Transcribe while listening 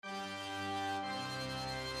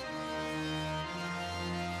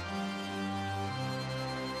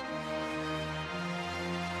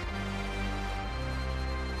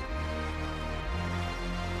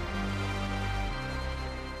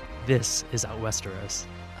This is Out Westeros,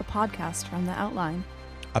 a podcast from The Outline.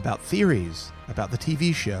 About theories about the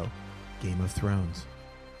TV show Game of Thrones.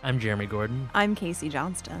 I'm Jeremy Gordon. I'm Casey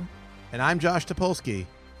Johnston. And I'm Josh Topolsky.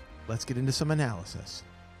 Let's get into some analysis.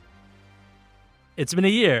 It's been a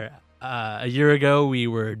year. A year ago, we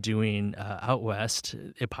were doing Out West,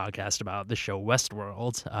 a podcast about the show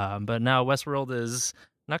Westworld. But now Westworld is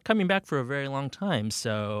not coming back for a very long time.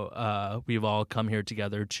 So we've all come here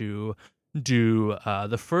together to do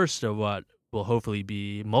the first of what will hopefully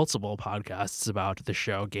be multiple podcasts about the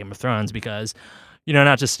show Game of Thrones, because, you know,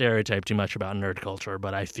 not to stereotype too much about nerd culture,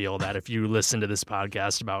 but I feel that if you listen to this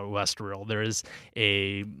podcast about Westworld, there is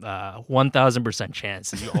a 1,000%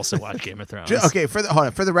 chance that you also watch Game of Thrones. Okay, for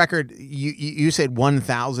the record, you said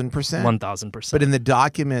 1,000%? 1,000%. But in the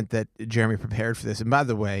document that Jeremy prepared for this, and by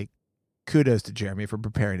the way, kudos to Jeremy for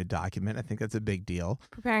preparing a document. I think that's a big deal.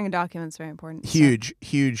 Preparing a document is very important.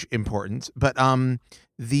 Huge importance. But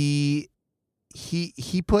he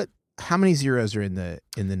put, how many zeros are in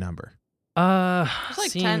the number? It's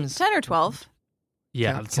like 10 or 12.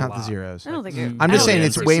 Yeah, count the zeros. I don't think I'm just saying I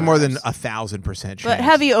it's don't way think more so. than 1,000% chance. But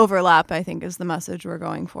heavy overlap, I think, is the message we're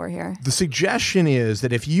going for here. The suggestion is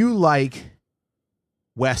that if you like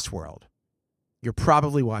Westworld, you're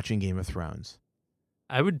probably watching Game of Thrones.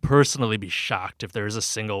 I would personally be shocked if there's a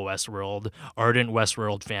single ardent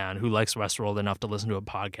Westworld fan who likes Westworld enough to listen to a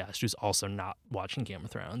podcast who's also not watching Game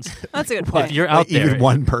of Thrones. That's a good point. If you're out there, even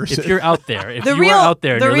one person. If you're out there, the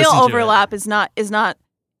real overlap is not it's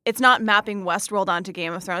not mapping Westworld onto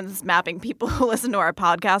Game of Thrones. It's mapping people who listen to our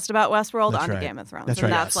podcast about Westworld onto Game of Thrones. That's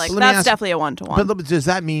and right. That's definitely a one-to-one. But does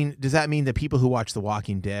that mean that people who watch The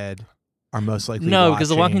Walking Dead are most likely No, because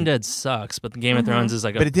The watching- Walking Dead sucks, but the Game of Thrones is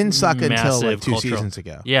like But it didn't suck until like 2 cultural- seasons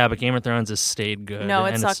ago. Yeah, but Game of Thrones has stayed good. No,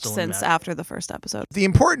 it and sucked it's still since after the first episode. The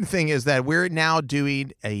important thing is that we're now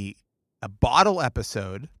doing a bottle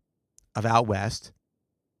episode of Out West.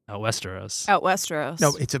 Out Westeros. Out Westeros.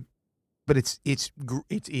 No, it's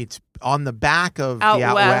on the back of Out the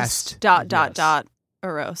Out West. West.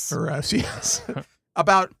 Eros. Eros, yes.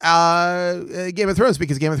 About Game of Thrones,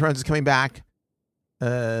 because Game of Thrones is coming back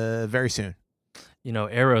very soon. You know,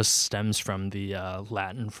 Eros stems from the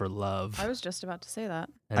Latin for love. I was just about to say that.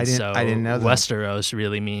 And I didn't know that. Westeros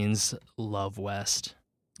really means love west.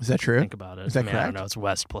 Is that true? Think about it. Is that I don't correct? know. It's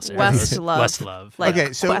west plus Eros. West love. West love. Like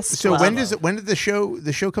okay, so Questlove. when did the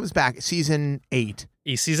show comes back? Season 8.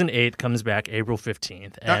 Season 8 comes back April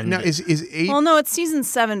 15th. And No, is 8? Well, no, it's season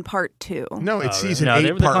 7, part 2. No, it's season no, 8,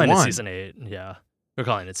 they're part calling 1. It season 8. Yeah, they're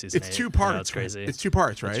calling it season 8. It's 2 parts. No, it's crazy. It's 2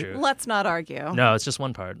 parts, right? That's true. Let's not argue. No, it's just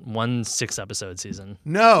one part. 1 6-episode season.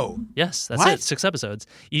 No. Yes, that's What? it. 6 episodes.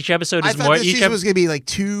 Each episode I is thought more. this Each season was going to be like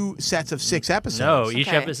 2 sets of 6 episodes. No, each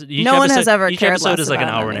Okay. episode. No one has ever Each cared episode less is like an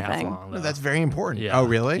about hour and a half anything. long. No, though. that's very important. Yeah. Oh,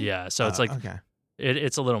 really? Yeah. So it's like okay.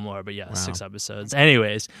 it's a little more, but yeah, Wow. 6 episodes.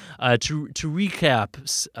 Anyways, to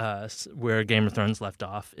recap where Game of Thrones left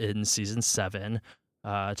off in season 7,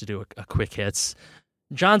 to do a quick hits.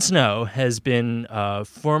 Jon Snow has been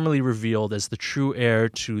formally revealed as the true heir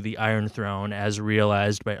to the Iron Throne, as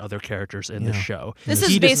realized by other characters in the show. This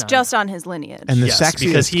He is does based not- just on his lineage. And the Yes, sexiest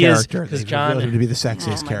because he is- character. because They've Jon- revealed him to be the sexiest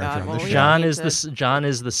Oh my character God, on well, the we show. don't- Jon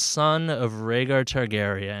is the son of Rhaegar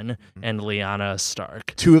Targaryen and Lyanna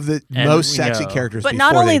Stark. 2 of the And most we sexy know- characters but before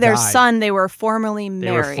not only they their died. son, they were formally They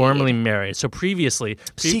married. were formally married. So previously,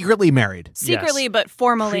 Secretly married. Secretly, Yes. but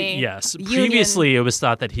formally. yes. union. Previously, it was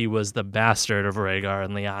thought that he was the bastard of Rhaegar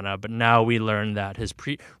and Lyanna, but now we learn that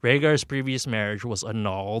Rhaegar's previous marriage was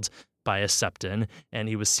annulled by a septon, and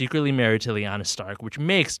he was secretly married to Lyanna Stark, which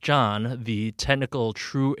makes Jon the technical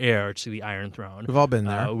true heir to the Iron Throne. We've all been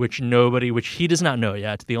there. Which he does not know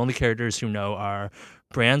yet. The only characters who know are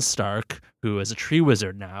Bran Stark, who is a tree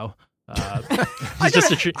wizard now. He's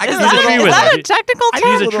just a tree. I He's got a a tree little- Is that a wizard. technical I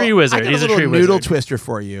term? He's a tree wizard. I got He's a a little tree noodle wizard. twister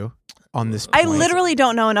for you on this I point. literally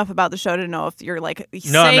don't know enough about the show to know if you're like No,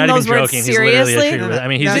 saying I'm not those even words joking. He's literally seriously. a tree wizard. I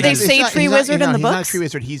mean, Do they say tree wizard in the He's not a books? tree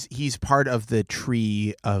wizard. He's part of the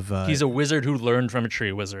tree of. He's a wizard who learned from a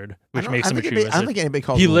tree wizard, which makes him a tree I wizard. don't think anybody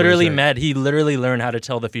calls He him a literally wizard. he literally learned how to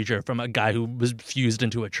tell the future from a guy who was fused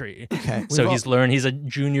into a tree. Okay. So We've he's a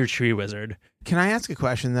junior tree wizard. Can I ask a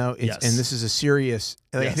question though? Yes. And this is a serious.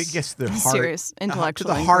 I Yes. think it gets to the heart. Serious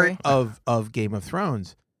intellectual to the heart inquiry. of Game of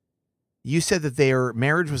Thrones. You said that their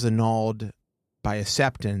marriage was annulled by a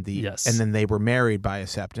septon. Yes. And then they were married by a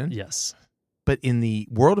septon. Yes. But in the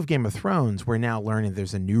world of Game of Thrones, we're now learning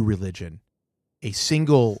there's a new religion, a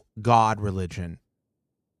single god religion.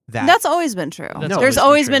 That's always been true. That's There's always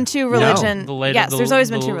always been been true. two religion. The light, yes, the, there's always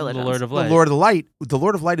the, been two the religions. Lord of the Light.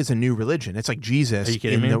 Lord of Light is a new religion. It's like Jesus. Are you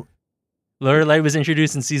kidding in me? Lord of Light was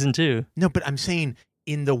introduced in season 2. No, but I'm saying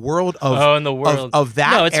in the world of of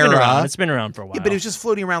that no, it's era. Been around. It's been around for a while. Yeah, but it was just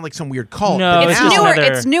floating around like some weird cult. No, it's newer.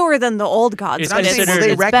 It's newer than the old gods. It's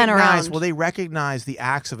But been around. Will they recognize the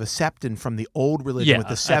acts of a septon from the old religion with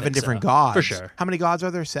the 7 different gods? For sure. How many gods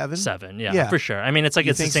are there? 7? 7, yeah, for sure. I mean, it's like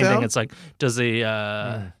it's the same thing. It's like, does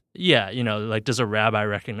a yeah, like does a rabbi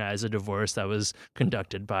recognize a divorce that was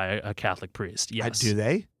conducted by a Catholic priest? Yes. Do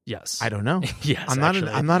they? Yes. I don't know. Yes,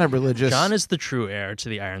 I'm not a religious. John is the true heir to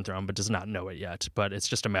the Iron Throne, but does not know it yet. But it's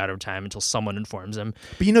just a matter of time until someone informs him.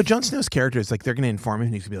 But Jon Snow's character is like they're going to inform him,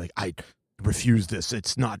 and he's going to be like, I refuse this.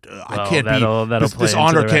 It's not. I can't be. This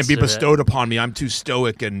honor can't be bestowed upon me. I'm too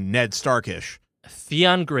stoic and Ned Starkish.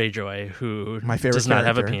 Theon Greyjoy, who my favorite does not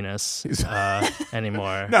have a penis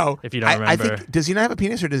anymore. No, if you don't remember, I think, does he not have a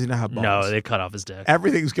penis or does he not have balls? No, they cut off his dick.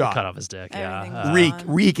 Everything's gone. Cut off his dick.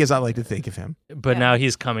 Reek, as I like to think of him. But now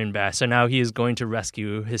he's coming back. So now he is going to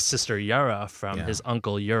rescue his sister Yara from his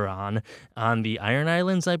uncle Euron on the Iron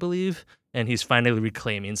Islands, I believe. And he's finally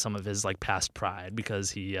reclaiming some of his past pride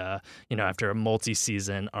because he, after a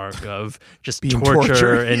multi-season arc of just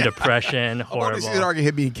torture and depression, horrible. Multi-season arc of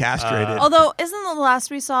him being castrated. Although, isn't the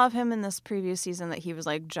last we saw of him in this previous season that he was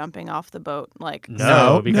jumping off the boat?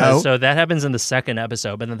 No, so that happens in the second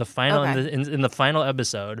episode, but in the final in the final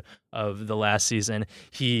episode of the last season,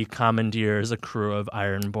 he commandeers a crew of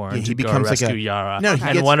Ironborn to go rescue Yara.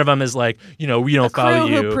 And one of them is we don't follow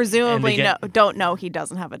you. Who presumably don't know he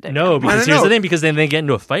doesn't have a dick. No, because here's the thing, because then they get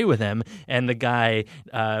into a fight with him, and the guy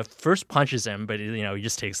first punches him, but he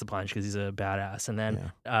just takes the punch because he's a badass, and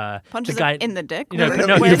then punches the guy him in the dick.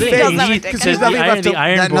 Because there's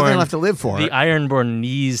nothing left to live for. The Ironborn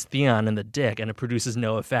knees Theon in the dick, and it produces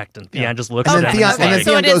no effect, and Theon just looks at him. And then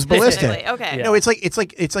Theon goes ballistic. Okay. No, it's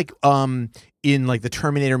like in the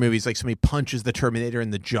Terminator movies, somebody punches the Terminator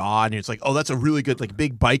in the jaw, and it's like, oh, that's a really good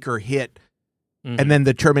big biker hit. Mm-hmm. And then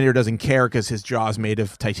the Terminator doesn't care because his jaw's made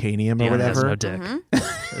of titanium or whatever. Has no dick.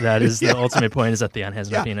 That is the ultimate point: is that Theon has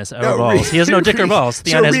no penis or balls. He has no dick or balls.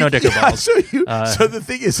 Theon has no dick or balls. So the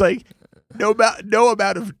thing is, no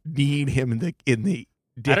amount of kneeing him in the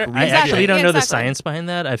dick. I actually don't know the science behind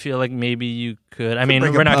that. I feel like maybe you could. I mean,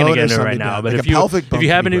 we're not going to get into it right now. But if you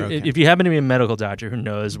happen to be a medical doctor who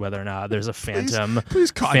knows whether or not there's a phantom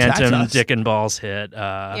dick and balls hit,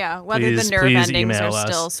 whether the nerve endings are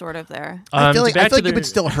still sort of there. I feel like it would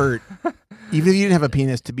still hurt. Even if you didn't have a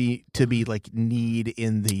penis to be need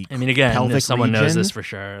in the I mean, again, pelvic if someone region, knows this for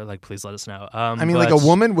sure, please let us know. I mean, a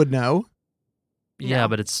woman would know. Yeah,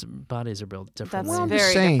 but its bodies are built differently.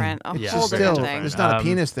 That's very different. A whole different thing. There's not a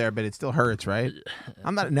penis there, but it still hurts, right?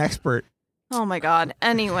 I'm not an expert. Oh my God.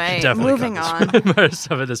 Anyway, moving on.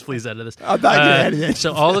 Some of this, please edit this. I'm not going to edit it.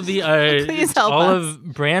 So all of the please help us.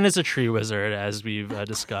 Bran is a tree wizard, as we've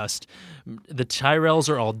discussed. The Tyrells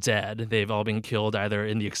are all dead. They've all been killed either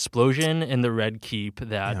in the explosion in the Red Keep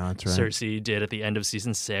that Cersei did at the end of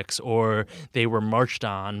season 6, or they were marched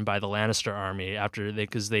on by the Lannister army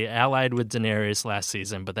because they allied with Daenerys last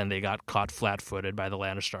season, but then they got caught flat-footed by the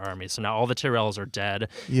Lannister army. So now all the Tyrells are dead,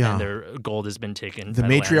 and their gold has been taken. The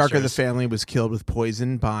matriarch of the family was killed with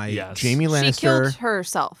poison by Jaime Lannister. She killed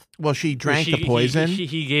herself. Well, she drank the poison.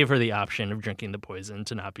 He gave her the option of drinking the poison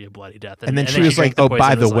to not be a bloody death. And then she was like, oh,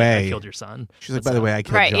 by the way. I killed your son. She's like, by the way, I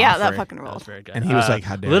killed Joffrey. Yeah, that fucking ruled. That very good. And he was like,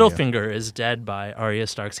 how dare Littlefinger is dead by Arya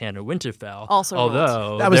Stark's hand in Winterfell. Also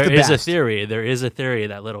although that was there is a theory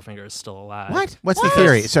that Littlefinger is still alive. What? What's the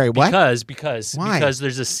theory? Sorry, what? Because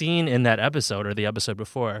there's a scene in that episode or the episode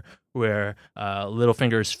before where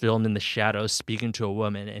Littlefinger is filmed in the shadows speaking to a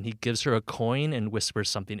woman, and he gives her a coin and whispers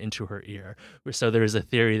something into her ear. So there is a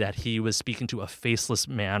theory that he was speaking to a faceless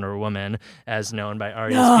man or woman, as known by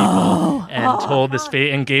Arya's people, and told this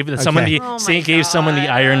and gave someone the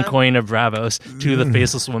iron coin of Braavos to the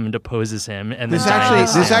faceless woman, deposes him, and this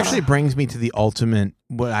actually brings me to the ultimate.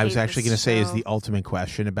 What I was actually going to say is the ultimate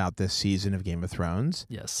question about this season of Game of Thrones.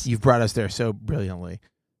 Yes, you've brought us there so brilliantly.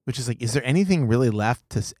 Which is is there anything really left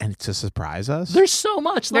to surprise us? There's so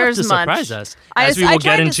much left to surprise us, as we will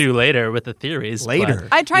get into later with the theories. Later.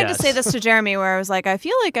 I tried to say this to Jeremy where I was like, I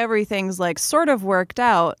feel like everything's sort of worked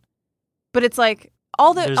out, but it's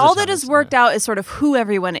all that is worked out is sort of who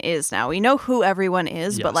everyone is now. We know who everyone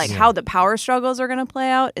is, but how the power struggles are going to play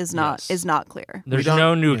out is not clear. There's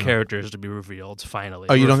no new characters to be revealed. Finally,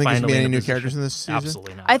 you don't think there's going to be any new characters in this season?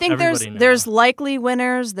 Absolutely not. I think there's likely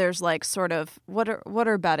winners. There's sort of what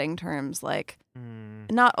are betting terms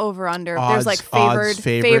not over under. Odds, there's favored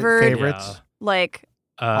favorites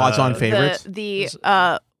odds on favorites. The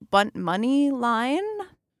money line.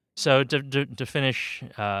 So to finish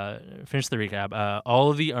the recap,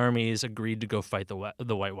 all of the armies agreed to go fight the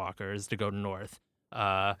White Walkers to go north.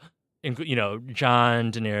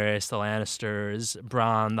 Jon, Daenerys, the Lannisters,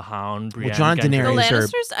 Bronn, the Hound, Brienne. Well, Jon, Gendry. Daenerys The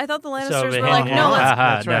Lannisters? I thought the Lannisters were like, no,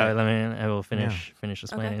 that's right. I will finish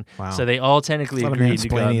explaining. Okay. Wow. So they all technically agreed to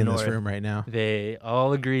go up in north. this room right now. They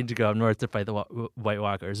all agreed to go up north to fight the White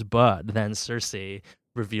Walkers, but then Cersei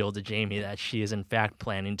revealed to Jaime that she is in fact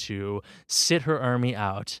planning to sit her army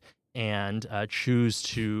out and choose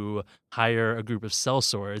to hire a group of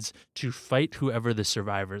sellswords to fight whoever the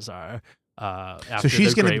survivors are. After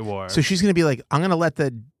the Great War. So she's gonna be like, I'm gonna let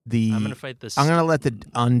the I'm gonna fight this. I'm gonna let the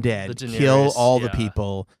undead kill all the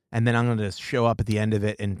people, and then I'm gonna show up at the end of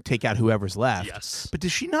it and take out whoever's left. Yes. But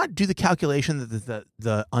does she not do the calculation that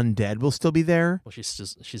the undead will still be there? Well,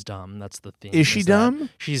 she's dumb. That's the theme. Is she dumb?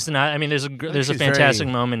 She's not. I mean, there's a fantastic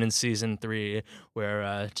moment in season 3 where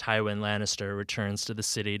Tywin Lannister returns to the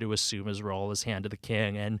city to assume his role as Hand of the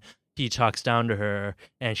King, and he talks down to her,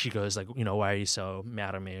 and she goes like, why are you so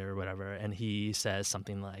mad at me or whatever? And he says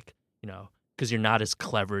something like, because you're not as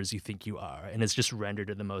clever as you think you are. And it's just rendered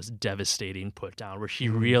to the most devastating put down where she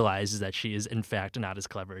realizes that she is in fact not as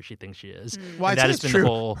clever as she thinks she is. Well, that has been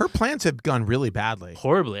true. Her plans have gone really badly.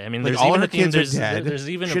 Horribly. I mean, like there's all even her kids are dead. There's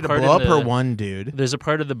even she a part blow of up her one dude. There's a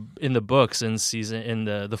part of in the books in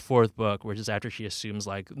the fourth book, which is after she assumes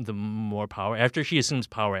like the more power, after she assumes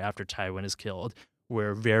power after Tywin is killed,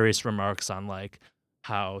 where various remarks on like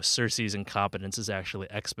how Cersei's incompetence has actually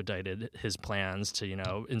expedited his plans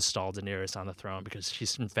to, install Daenerys on the throne because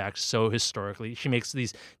she's in fact she makes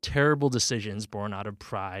these terrible decisions born out of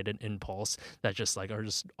pride and impulse that just like are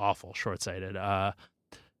just awful, short-sighted.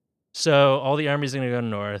 So all the army's going to go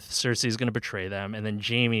north. Cersei's going to betray them. And then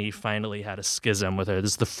Jaime finally had a schism with her.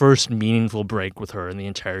 This is the first meaningful break with her in the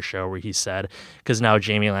entire show where he said, because now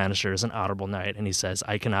Jaime Lannister is an honorable knight, and he says,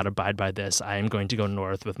 I cannot abide by this. I am going to go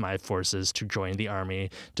north with my forces to join the army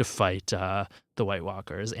to fight the White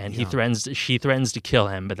Walkers. And she threatens to kill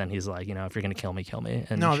him, but then he's like, if you're going to kill me, kill me.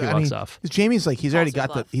 And she walks off. Jaime's like, he's already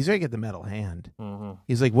got the metal hand. Mm-hmm.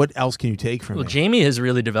 He's like, what else can you take from me? Jaime has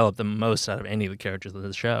really developed the most out of any of the characters of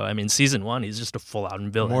the show. I mean, season 1, he's just a full-out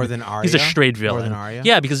villain. More than Arya? He's a straight villain. More than Arya?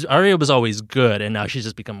 Yeah, because Arya was always good, and now she's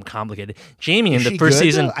just become complicated. Jaime in the first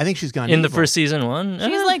season... Though? I think she's gone in evil. the first season 1...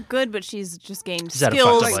 She's like good, but she's just gained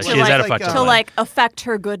skills to affect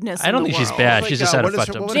her goodness I don't think she's bad. She's just had a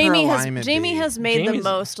fucked up... Jaime has made the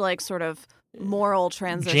most like sort of moral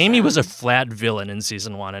transition. Jaime was a flat villain in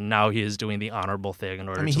season 1, and now he is doing the honorable thing in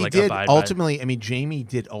order to abide ultimately. I mean, Jaime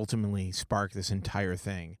did ultimately spark this entire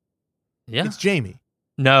thing. Yeah, it's Jaime.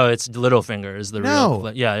 No, it's Littlefinger is the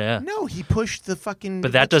real. Yeah. No, he pushed the fucking.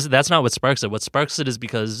 But that's not what sparks it. What sparks it is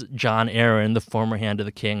because Jon Arryn, the former Hand of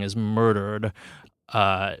the King, is murdered.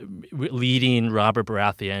 Leading Robert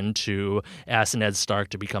Baratheon to ask Ned Stark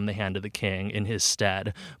to become the Hand of the King in his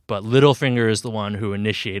stead. But Littlefinger is the one who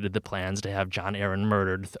initiated the plans to have Jon Arryn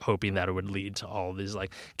murdered, hoping that it would lead to all these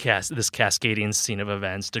this cascading scene of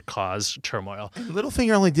events to cause turmoil. And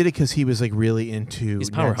Littlefinger only did it because he was really into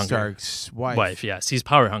Ned Stark's wife. Yes, he's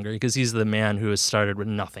power hungry because he's the man who has started with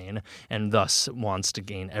nothing and thus wants to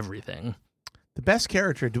gain everything. The best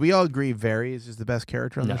character, do we all agree Varys is the best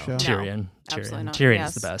character on the show? Tyrion. Absolutely not. Tyrion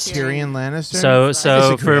is the best. Tyrion Lannister?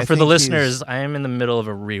 So for the listeners, I am in the middle of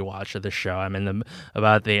a rewatch of the show. I'm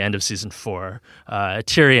about the end of season 4.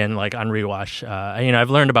 Tyrion, on rewatch, I've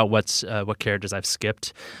learned about what characters I've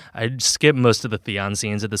skipped. I skip most of the Theon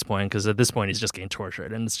scenes at this point because at this point he's just getting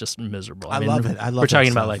tortured and it's just miserable. I love it. We're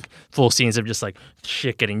talking about full scenes of just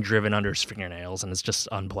shit getting driven under his fingernails and it's just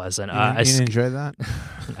unpleasant. You didn't enjoy that?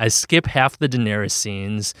 I skip half the Daenerys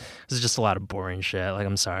scenes. There's just a lot of boring shit.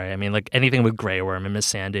 I'm sorry. I mean, anything with Grey Worm and Miss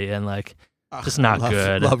Sandy and just not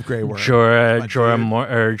good. Love Grey Worm. Jorah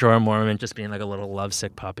Mormont just being a little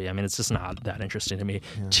lovesick puppy. I mean, it's just not that interesting to me.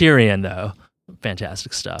 Yeah. Tyrion though,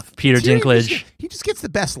 fantastic stuff. Peter Dinklage. He just gets the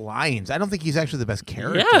best lines. I don't think he's actually the best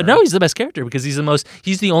character. Yeah, no, he's the best character because he's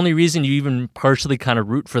the only reason you even partially kind of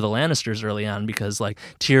root for the Lannisters early on because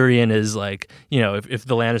Tyrion is if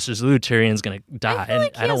the Lannisters lose, Tyrion's going to die. I feel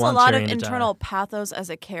like he has a lot of internal pathos as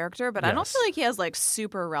a character, but I don't feel like he has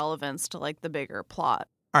super relevance to the bigger plot.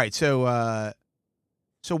 All right, so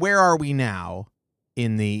where are we now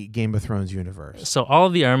in the Game of Thrones universe? So all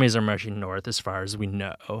of the armies are marching north as far as we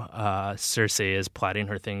know. Cersei is plotting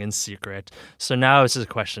her thing in secret. So now it's just a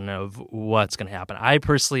question of what's going to happen. I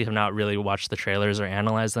personally have not really watched the trailers or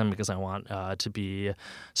analyzed them because I want to be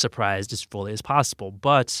surprised as fully as possible.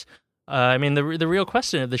 But the real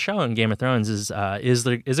question of the show in Game of Thrones is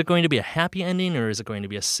it going to be a happy ending or is it going to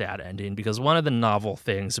be a sad ending? Because one of the novel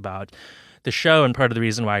things about the show, and part of the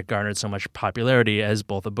reason why it garnered so much popularity as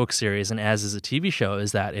both a book series and as a TV show,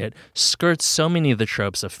 is that it skirts so many of the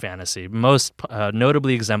tropes of fantasy, most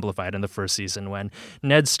notably exemplified in the first season when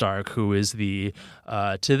Ned Stark, who is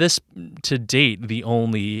to date the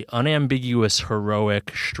only unambiguous,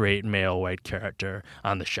 heroic, straight male white character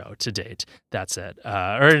on the show to date. That's it. The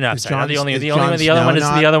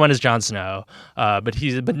other one is Jon Snow.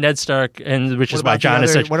 But Ned Stark, and which is why Jon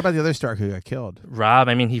is such. What about the other Stark who got killed? Robb.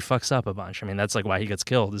 I mean, he fucks up a bunch. I mean, that's like why he gets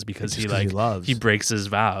killed, is because he breaks his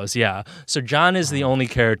vows. Yeah. So Jon is the only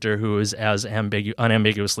character who is as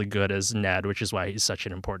unambiguously good as Ned, which is why he's such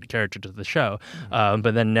an important character to the show.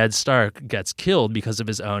 But then Ned Stark gets killed because of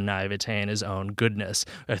his own naivete and his own goodness.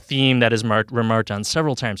 A theme that is remarked on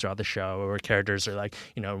several times throughout the show, where characters are like,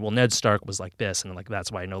 well, Ned Stark was like this, and like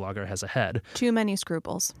that's why he no longer has a head. Too many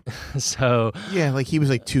scruples. So yeah, like he was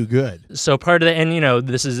like too good. So part of the, and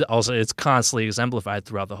this is also, it's constantly exemplified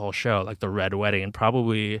throughout the whole show, like the Red Wedding, and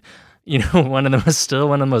probably one of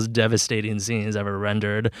the most devastating scenes ever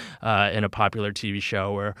rendered in a popular TV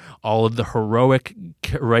show, where all of the heroic,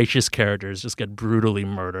 righteous characters just get brutally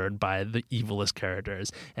murdered by the evilest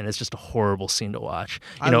characters, and it's just a horrible scene to watch.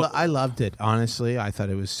 I loved it, honestly. I thought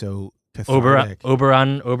it was so cathartic.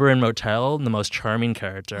 Oberyn Motel, the most charming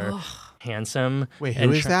character. Handsome. Wait,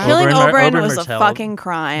 who is that? Killing Oberyn was a fucking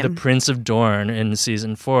crime. The Prince of Dorne in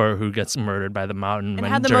season 4, who gets murdered by the Mountain and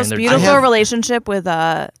Men had the most beautiful relationship with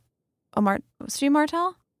Steve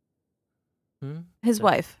Martell? His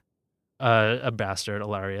wife. A bastard,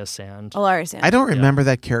 Ellaria Sand. I don't remember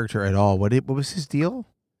that character at all. What was his deal?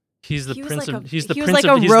 He's the prince of. He's a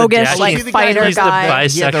roguish fighter guy.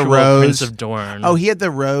 He's the bisexual Prince of Dorne. Oh, he had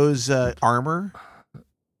the rose armor.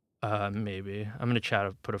 Maybe I'm gonna try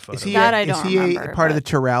to put a photo. Is he a part of the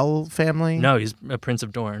Tyrell family? No, he's a Prince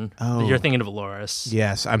of Dorne. Oh, you're thinking of Loras.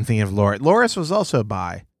 Yes, I'm thinking of Loras. Loras was also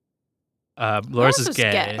bi. Loras is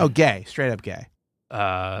gay. Oh, gay, straight up gay.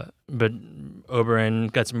 But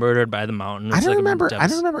Oberyn gets murdered by the Mountain. I don't remember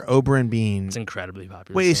Oberyn being. It's incredibly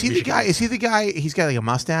popular. Wait, is he the guy? Is he the guy? He's got like a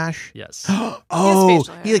mustache. Yes. Oh,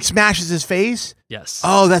 he like smashes his face. Yes.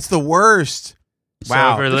 Oh, that's the worst.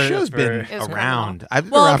 Wow, so the show's been around. I've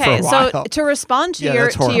been around for a while. So to respond to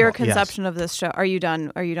your conception of this show, are you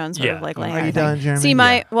done? Are you done? Sort of like laying. Are you done, Jeremy? See,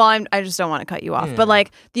 I just don't want to cut you off, but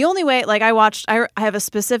like the only way, like I have a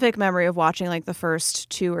specific memory of watching like the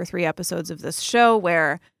first 2 or 3 episodes of this show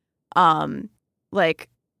where, someone's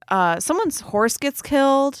horse gets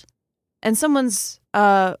killed, and someone's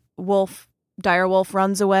dire wolf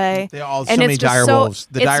runs away. It's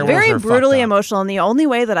very brutally emotional, and the only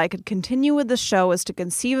way that I could continue with the show was to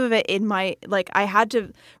conceive of it in my, like, I had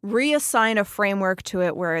to reassign a framework to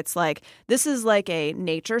it where it's like, this is like a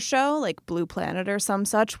nature show, like Blue Planet or some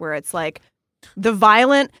such, where it's like the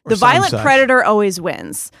violent predator always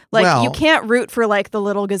wins. Like, you can't root for like the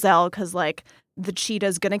little gazelle because like the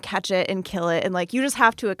cheetah's going to catch it and kill it. And like, you just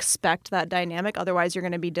have to expect that dynamic. Otherwise, you're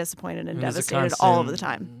going to be disappointed and devastated all of the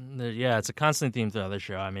time. Yeah, it's a constant theme throughout the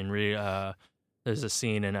show. I mean, there's a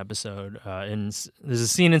scene in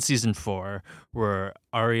season 4 where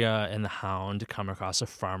Arya and the Hound come across a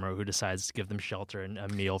farmer who decides to give them shelter and a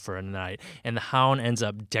meal for a night, and the Hound ends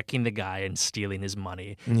up decking the guy and stealing his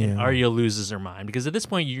money. Yeah. And Arya loses her mind because at this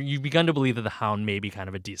point you've begun to believe that the Hound may be kind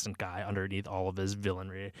of a decent guy underneath all of his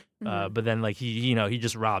villainy. Mm-hmm. But then like he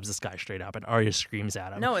just robs this guy straight up, and Arya screams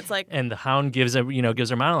at him. No, it's like, and the Hound gives her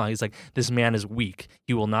monologue. He's like, this man is weak.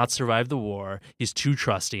 He will not survive the war. He's too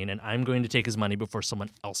trusting, and I'm going to take his money before someone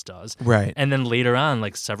else does. Right. And then later on,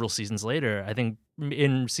 like several seasons later, I think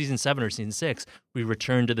in season 7 or season 6, we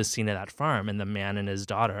return to the scene of that farm, and the man and his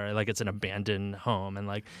daughter, like, it's an abandoned home, and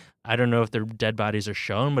like, I don't know if their dead bodies are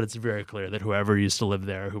shown, but it's very clear that whoever used to live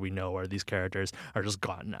there, who we know are these characters, are just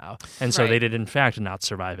gone now. And so they did, in fact, not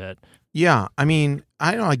survive it. Yeah, I mean,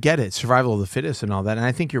 I get it, survival of the fittest and all that, and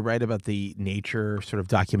I think you're right about the nature sort of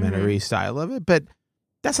documentary style of it, but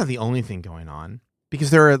that's not the only thing going on. Because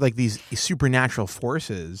there are like these supernatural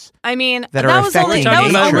forces. I mean, that are affecting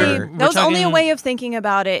nature. That was only a way of thinking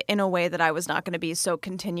about it in a way that I was not going to be so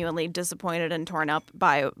continually disappointed and torn up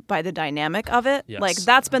by the dynamic of it. Yes. Like,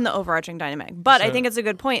 that's been the overarching dynamic. But I think it's a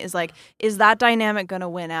good point. Is like, is that dynamic going to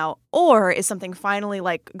win out, or is something finally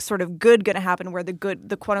like sort of good going to happen where the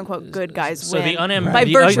quote unquote good guys win by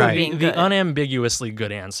virtue of being good? The unambiguously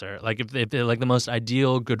good answer, like if like the most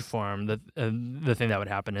ideal good form, the thing that would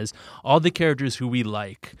happen is all the characters who we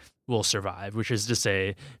like will survive, which is to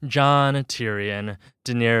say Jon, Tyrion,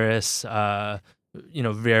 Daenerys,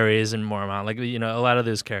 Varys and Mormont, like, a lot of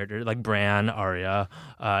those characters, like Bran, Arya,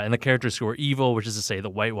 and the characters who are evil, which is to say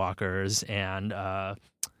the White Walkers and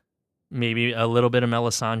Maybe a little bit of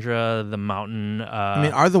Melisandre, the Mountain.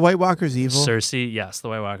 Are the White Walkers evil? Cersei, yes, the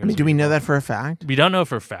White Walkers. Do we know that for a fact? We don't know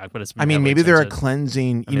for a fact, but it's. Maybe they're a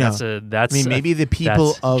cleansing. Maybe the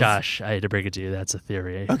people of Josh. I hate to break it to you, that's a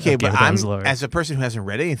theory. Okay, but as a person who hasn't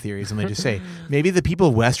read any theories, let me just say, maybe the people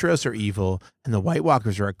of Westeros are evil, and the White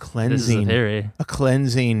Walkers are a cleansing. This is a theory. A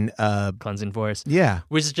cleansing. Cleansing force. Yeah.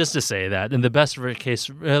 Which is just to say that in the best case,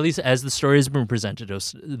 at least as the story has been presented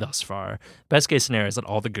thus far, best case scenario is that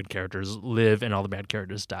all the good characters live and all the bad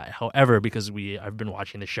characters die. However, because I've been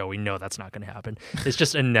watching the show, we know that's not going to happen. It's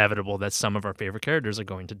just inevitable that some of our favorite characters are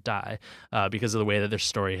going to die because of the way that their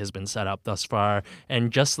story has been set up thus far.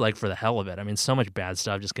 And just like for the hell of it, so much bad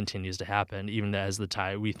stuff just continues to happen, even as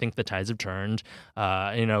we think the tides have turned.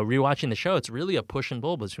 Rewatching the show, it's really a push and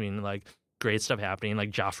pull between like great stuff happening, like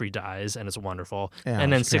Joffrey dies and it's wonderful,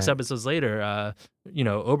 and then 6 episodes later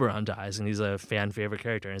Oberyn dies and he's a fan favorite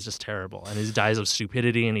character and it's just terrible, and he dies of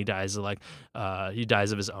stupidity and he dies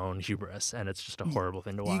of his own hubris, and it's just a horrible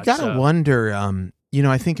thing to watch. You gotta wonder,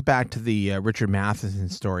 I think back to the Richard Matheson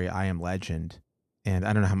story, I Am Legend, and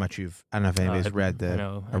I don't know if anybody's read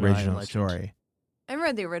the original story. I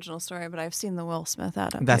read the original story, but I've seen the Will Smith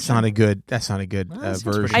adaptation. That's not a good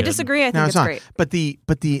version. I disagree. I think it's great. But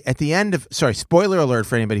at the end of, spoiler alert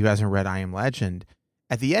for anybody who hasn't read I Am Legend.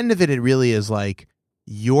 At the end of it, it really is like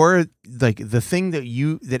you're like the thing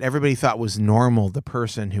that everybody thought was normal. The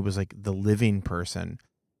person who was like the living person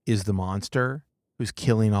is the monster who's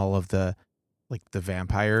killing all of the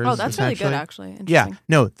vampires. Oh, that's really good, actually. Yeah,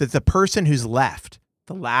 no, that the person who's left,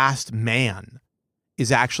 the last man, is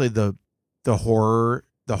actually the horror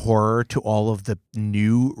to all of the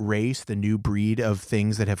new race, the new breed of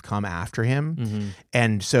things that have come after him. Mm-hmm.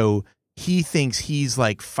 And so he thinks he's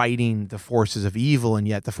like fighting the forces of evil, and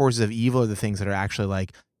yet the forces of evil are the things that are actually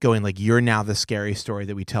like going like, you're now the scary story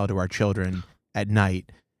that we tell to our children at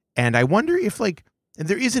night. And I wonder if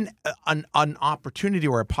there isn't an opportunity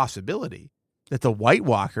or a possibility that the White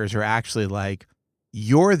Walkers are actually like,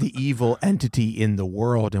 you're the evil entity in the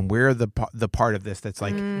world, and we're the part of this that's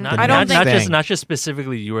like not just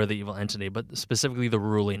specifically you are the evil entity, but specifically the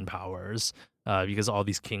ruling powers, because all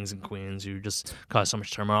these kings and queens who just cause so much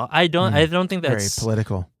turmoil. I don't think that's very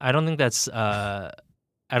political. I don't think that's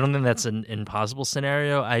an impossible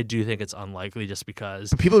scenario. I do think it's unlikely, just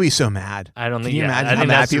because people would be so mad. I don't think. Can you imagine how think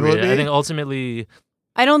mad people would be? I think ultimately.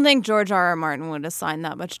 I don't think George R.R. Martin would assign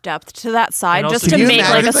that much depth to that side just to make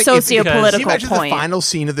like a socio-political point. Can you imagine point. The final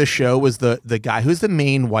scene of the show was the guy who's the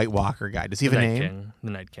main White Walker guy. Does he have a name? King.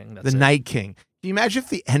 The Night King. The Night King. Can you imagine if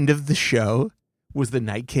the end of the show was the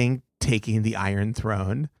Night King taking the Iron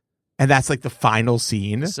Throne? And that's like the final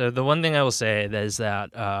scene. So the one thing I will say is that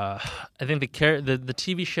I think the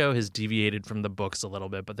TV show has deviated from the books a little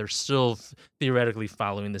bit, but they're still theoretically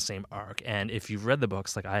following the same arc. And if you've read the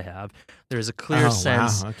books like I have, there's a clear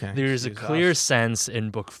sense. Wow. Okay. There's a clear sense in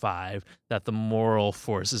Book 5 that the moral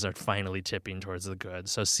forces are finally tipping towards the good.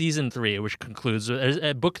 So season 3, which concludes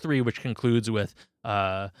Book 3, which concludes with.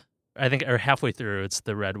 I think, or halfway through, it's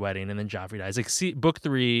the Red Wedding, and then Joffrey dies. Book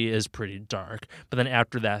 3 is pretty dark, but then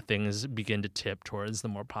after that, things begin to tip towards the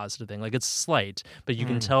more positive thing. Like, it's slight, but you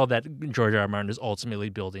can tell that George R.R. Martin is ultimately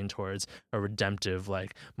building towards a redemptive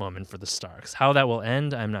moment for the Starks. How that will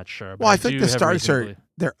end, I'm not sure. Well, I think the Starks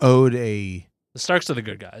they're owed a. The Starks are the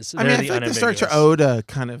good guys. I feel like the Starks are owed a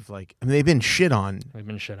kind of they've been shit on. They've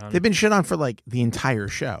been shit on for the entire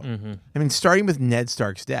show. Mm-hmm. Starting with Ned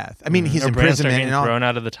Stark's death. His imprisonment and all. Thrown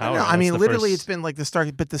out of the tower. Literally, it's been the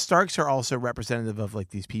Stark. But the Starks are also representative of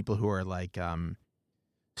these people who are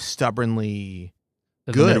stubbornly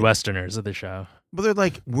good. The Midwesterners of the show. But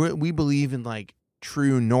they're we believe in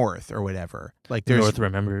true North or whatever. North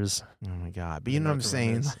remembers. Oh my God. But you know what I'm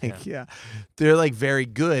saying? They're very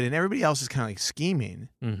good, and everybody else is kind of scheming,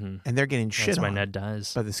 and they're getting shit on. That's why Ned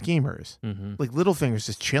dies. By the schemers. Mm-hmm. Littlefinger's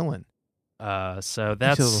just chilling. So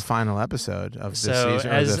that's until the final episode of this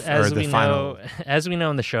season. As we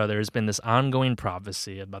know in the show, there has been this ongoing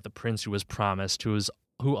prophecy about the prince who was promised,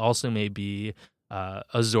 who also may be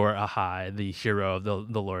Azor Ahai, the hero of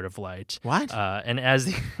the Lord of Light. What? And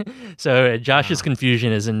so Josh's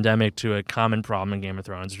confusion is endemic to a common problem in Game of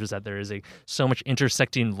Thrones, which is that there is so much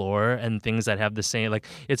intersecting lore and things that have the same,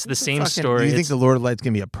 it's the same story. Do you think the Lord of Light's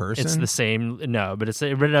gonna be a person? It's the same. No, but it's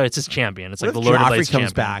his champion. It's what the if Lord Joffrey of Light's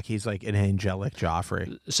comes champion. back? He's an angelic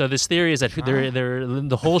Joffrey. So this theory is that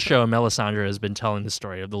the whole show, Melisandre has been telling the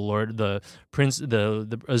story of the prince,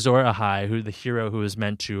 the Azor Ahai, the hero who is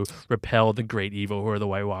meant to repel the great evil, who are the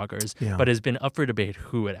White Walkers, but has been up for debate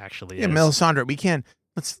who it actually is. Yeah, Melisandre. We can't.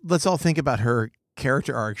 Let's all think about her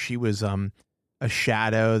character arc. She was a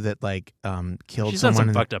shadow that killed She's someone.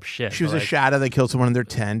 Done some fucked up shit. She was a shadow that killed someone in their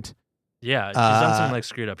tent. Yeah, she's done some like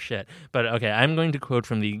screwed up shit. But okay, I'm going to quote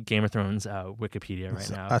from the Game of Thrones Wikipedia right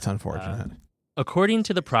now. That's unfortunate. According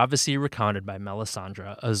to the prophecy recounted by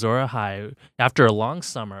Melisandre, Azor Ahai, after a long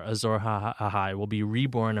summer, Azor Ahai will be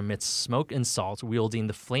reborn amidst smoke and salt, wielding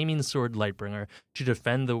the flaming sword Lightbringer to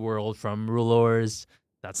defend the world from R'hllor's,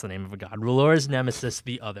 that's the name of a god, R'hllor's nemesis,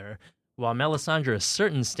 the Other. While Melisandre is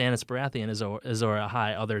certain Stannis Baratheon is Azor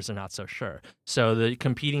Ahai, others are not so sure. So the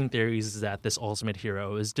competing theories is that this ultimate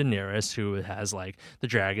hero is Daenerys, who has like the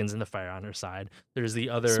dragons and the fire on her side. There's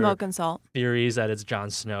the other smoke and salt theories that it's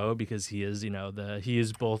Jon Snow because he is,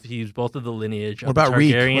 he's both of the lineage of the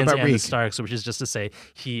Targaryens and the Starks, which is just to say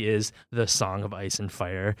he is the Song of Ice and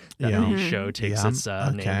Fire that the show takes its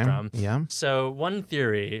name from. Yeah. So one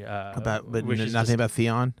theory but nothing about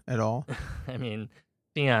Theon at all. I mean.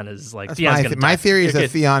 Theon is like my theory is that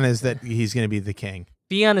Theon is that he's going to be the king.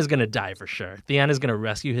 Theon is going to die for sure. Theon is going to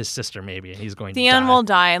rescue his sister maybe, and he's going to die. Theon will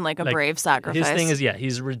die in like a brave sacrifice. His thing is,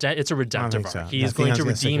 it's a redemptive arc. He's going to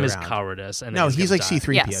redeem his cowardice. And he's like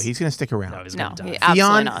C-3PO. Yes. He's going to stick around. No, he's going to die.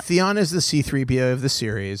 Absolutely not. Theon is the C-3PO of the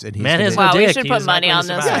series, and he's we should put money on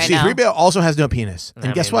this right now. C-3PO also has no penis,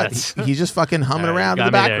 and guess what? He's just fucking humming around in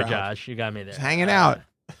the background. Josh, you got me there. Just hanging out.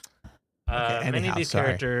 Many of these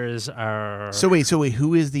characters are. So wait,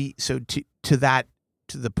 who is the to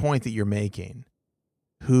the point that you're making?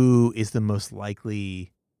 Who is the most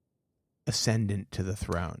likely ascendant to the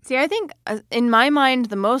throne? See, I think in my mind,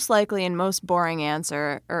 the most likely and most boring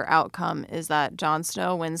answer or outcome is that Jon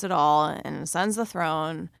Snow wins it all and ascends the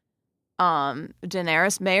throne.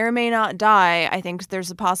 Daenerys may or may not die. I think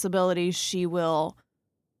there's a possibility she will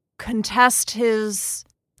contest his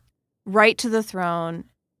right to the throne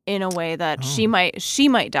in a way that she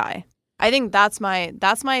might die. I think that's my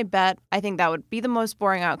bet. I think that would be the most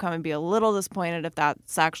boring outcome. I'd be a little disappointed if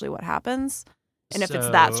that's actually what happens, and if it's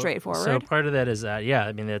that straightforward. So part of that is that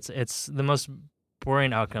it's the most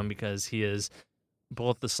boring outcome because he is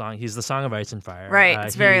both he's the Song of Ice and Fire. Right,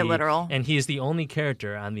 it's very literal. And he's the only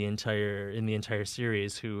character in the entire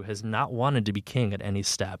series who has not wanted to be king at any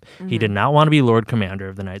step. Mm-hmm. He did not want to be Lord Commander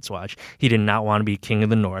of the Night's Watch. He did not want to be King of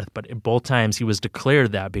the North, but at both times he was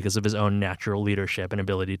declared that because of his own natural leadership and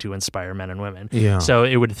ability to inspire men and women. Yeah. So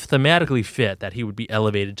it would thematically fit that he would be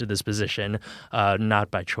elevated to this position, not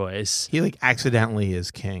by choice. He like accidentally is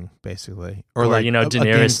king, basically. Or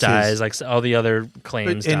Daenerys dies, like all the other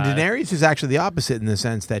claims die. And Daenerys is actually the opposite in the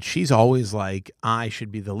sense that she's always like, I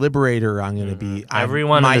should be the liberator. I'm going to be I'm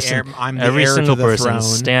the every heir single to the person. Throne.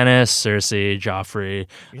 Stannis, Cersei, Joffrey,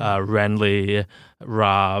 Renly,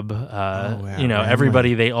 Robb.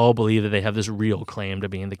 Everybody. They all believe that they have this real claim to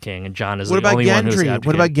being the king, and Jon is the only one who's advocated.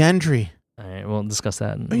 What about Gendry? All right, we'll discuss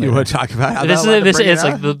that. You want to talk about how this is? It's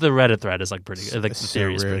like the Reddit thread is like pretty good. Like the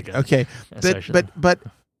theory is pretty good. Okay, but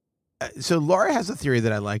so Laura has a theory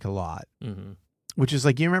that I like a lot. Mm-hmm. Which is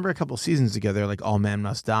like, you remember a couple seasons ago, they're like, all men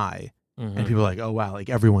must die. Mm-hmm. And people are like, oh, wow, like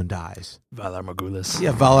everyone dies. Valar Morghulis.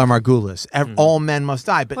 Yeah, Valar Morghulis. All men must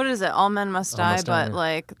die. But what is it? All men must die, but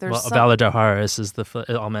like there's Valar Dohaeris is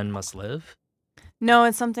all men must live? No,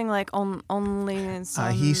 it's something like only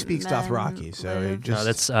some he speaks Dothraki, so No,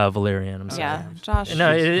 that's Valyrian. I'm sorry. Yeah, Josh.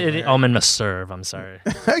 No, all men must serve. I'm sorry.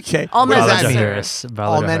 Okay. All men must serve.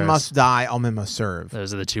 All men must die. All men must serve.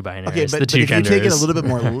 Those are the two binaries. Okay, but the two genders. If you take it a little bit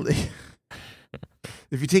more...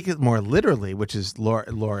 If you take it more literally, which is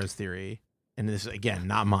Laura's theory, and this is, again,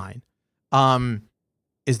 not mine,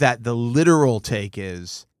 is that the literal take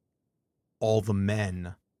is all the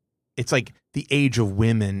men. It's like the age of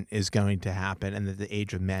women is going to happen and that the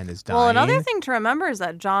age of men is dying. Well, another thing to remember is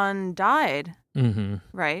that Jon died,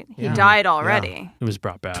 right? He died already. Yeah. He was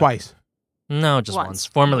brought back. Twice. No, just once.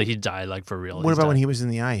 Formerly, he died like for real. What about when he was in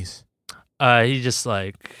the ice? He just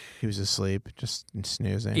he was asleep, just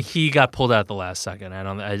snoozing. He got pulled out at the last second.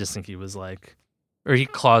 I just think he was or he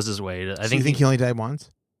clawed his way. You think he only died once?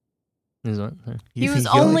 He was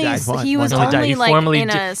only like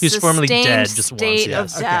in a sustained dead just state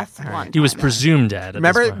once. of death. He was presumed dead.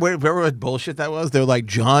 Remember what bullshit that was? They were like,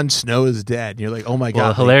 Jon Snow is dead. And you're like, oh my god.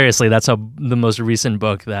 Well, hilariously, that's how the most recent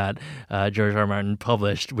book that George R. R. Martin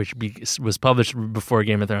published, which was published before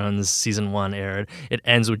Game of Thrones season 1 aired. It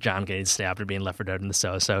ends with Jon getting stabbed and being left for dead in the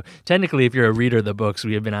snow. So technically, if you're a reader of the books,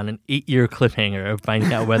 we have been on an 8-year cliffhanger of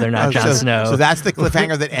finding out whether or not Jon Snow. So that's the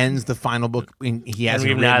cliffhanger that ends the final book. He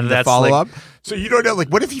hasn't written the follow-up. So you don't know, like,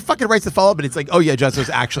 what if he fucking writes the follow-up and it's like, oh yeah, Jon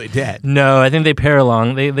Snow's actually dead? No, I think they pair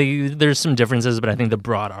along. There's some differences, but I think the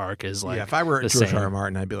broad arc is like if I were the George same. R.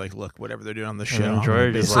 Martin, I'd be like, look, whatever they're doing on the show,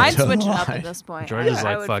 George is I'd switch it up at this point. George is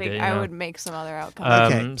like, fuck it. I would make some other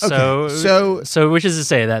outcome. So which is to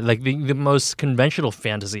say that like the most conventional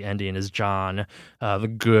fantasy ending is Jon, the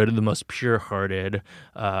good, the most pure-hearted,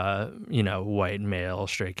 white male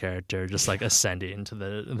straight character, just like ascending to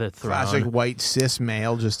the throne. Classic white cis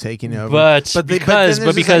male just taking over. But because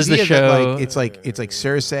the show, it's like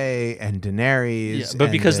Cersei and Daenerys. Yeah,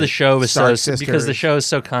 but because the show is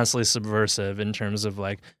so constantly subversive in terms of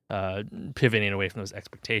like pivoting away from those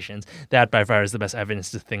expectations, that by far is the best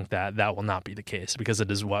evidence to think that will not be the case, because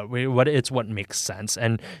it is what makes sense.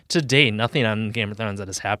 And to date, nothing on Game of Thrones that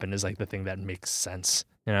has happened is like the thing that makes sense.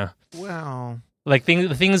 Well. Like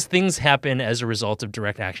things happen as a result of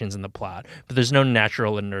direct actions in the plot, but there's no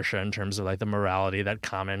natural inertia in terms of like the morality that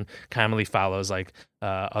commonly follows like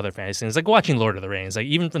other fantasy things. Like watching Lord of the Rings, like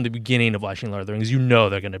even from the beginning of watching Lord of the Rings,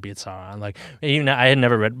 they're going to beat Sauron. Like even I had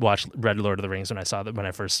never read Lord of the Rings when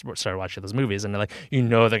I first started watching those movies, and they're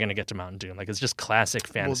going to get to Mount Doom. Like it's just classic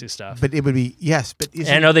fantasy stuff. But it would be and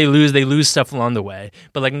I know they lose stuff along the way,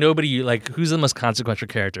 but like nobody, like who's the most consequential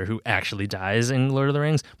character who actually dies in Lord of the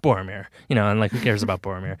Rings? Boromir. And like who cares about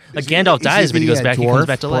Boromir? Like Gandalf dies, but he comes back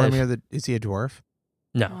to life. Is he a dwarf?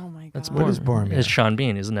 No. Oh my God. That's What is Boromir? It's Sean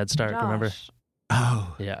Bean. He's Ned Stark. Josh. Remember?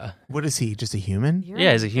 Oh. Yeah. What is he? Just a human?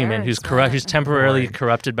 Yeah, he's a human who's who's temporarily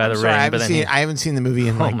corrupted by the ring. I haven't seen the movie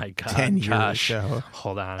in like oh my God, 10 years. Josh. So.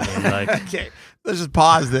 Hold on. I mean, like, okay. Let's just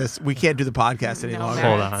pause this. We can't do the podcast any longer.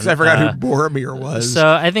 Hold on. Because I forgot who Boromir was. So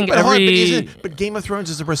I think but Game of Thrones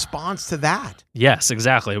is a response to that. Yes,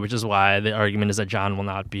 exactly. Which is why the argument is that Jon will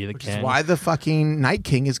not be the king. Which is why the fucking Night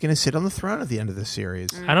King is going to sit on the throne at the end of this series.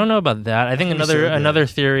 I don't know about that. I think another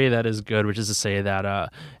theory that is good, which is to say that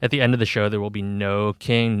at the end of the show there will be no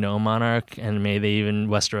king, no monarch, and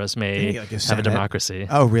Westeros may have a democracy.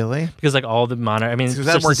 Oh, really? Because like all the monarch, because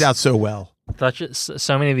that worked out so well.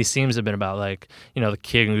 So many of these themes have been about like the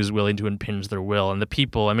king who's willing to impinge their will, and the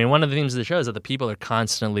people. I mean, one of the themes of the show is that the people are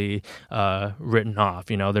constantly written off.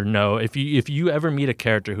 If you ever meet a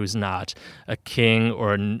character who's not a king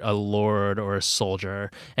or a lord or a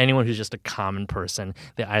soldier, anyone who's just a common person,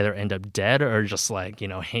 they either end up dead or just like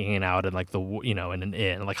hanging out in like in an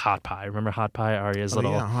inn, like Hot Pie. Remember Hot Pie? Arya's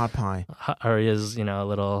Hot Pie. Arya's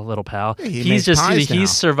little pal. Yeah,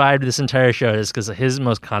 he's survived this entire show just because his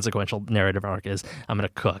most consequential narrative arc is I'm gonna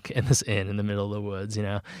cook in this inn in the middle of the woods.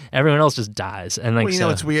 Everyone else just dies, and like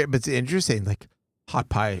it's weird, but it's interesting. Like Hot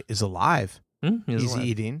Pie is alive. He's alive.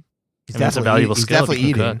 Eating. That's a valuable skill. He's definitely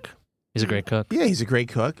eating. Cook. He's a great cook. Yeah, he's a great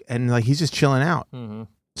cook, and like he's just chilling out. Mm-hmm.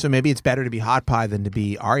 So maybe it's better to be Hot Pie than to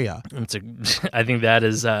be Arya. I think that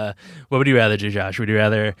is. What would you rather do, Josh? Would you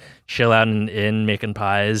rather chill out in an inn making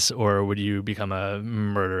pies, or would you become a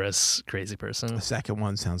murderous, crazy person? The second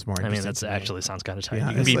one sounds more interesting. I mean, that actually sounds kind of tight.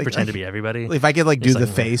 Yeah, you can pretend to be everybody. If I could do the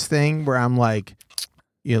face thing where I'm like,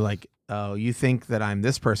 you're like, oh, you think that I'm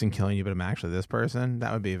this person killing you, but I'm actually this person?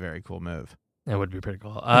 That would be a very cool move. It would be pretty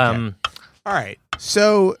cool. Okay. All right.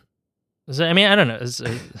 So, I mean, I don't know.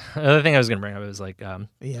 The other thing I was going to bring up was like,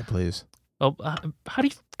 yeah, please. Well, how do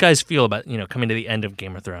you guys feel about coming to the end of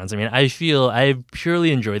Game of Thrones? I mean, I've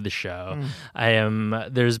purely enjoyed the show.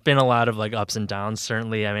 There's been a lot of like ups and downs.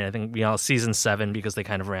 Certainly, I mean, I think season 7 because they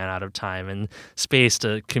kind of ran out of time and space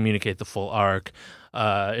to communicate the full arc.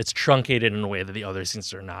 It's truncated in a way that the other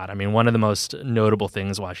scenes are not. I mean, one of the most notable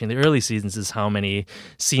things watching the early seasons is how many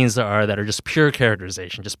scenes there are that are just pure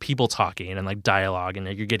characterization, just people talking and like dialogue, and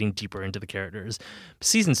you're getting deeper into the characters.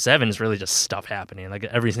 Season 7 is really just stuff happening. Like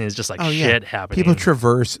everything is just like shit happening. People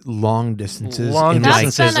traverse long distances in like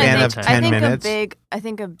the span of 10 minutes. I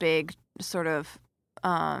think a big sort of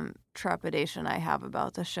trepidation I have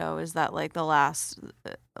about the show is that like the last,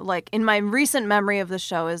 like in my recent memory of the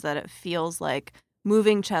show is that it feels like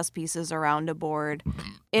moving chess pieces around a board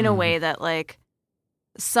in a way that like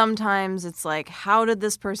sometimes it's like, how did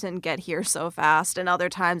this person get here so fast? And other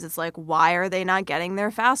times it's like, why are they not getting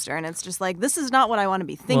there faster? And it's just like, this is not what I want to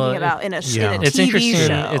be thinking about in a TV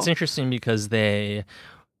show. It's interesting because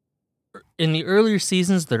in the earlier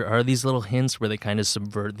seasons, there are these little hints where they kind of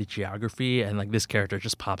subvert the geography, and like this character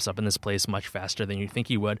just pops up in this place much faster than you think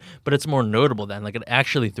he would. But it's more notable then. Like it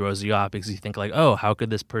actually throws you off because you think like, oh, how could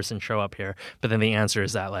this person show up here? But then the answer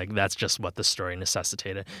is that like that's just what the story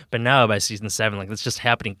necessitated. But now by season 7, like it's just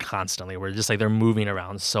happening constantly. Where just like they're moving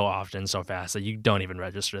around so often, so fast that you don't even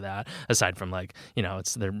register that. Aside from like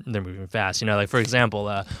it's they're moving fast. Like for example,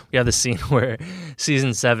 we have the scene where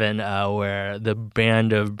season 7 where the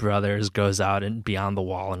band of brothers goes goes out and beyond the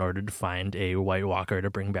wall in order to find a White Walker to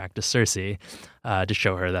bring back to Cersei, to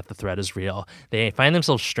show her that the threat is real. They find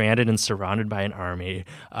themselves stranded and surrounded by an army,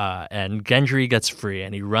 and Gendry gets free,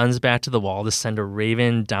 and he runs back to the wall to send a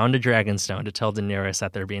raven down to Dragonstone to tell Daenerys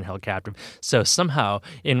that they're being held captive. So somehow,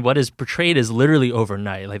 in what is portrayed as literally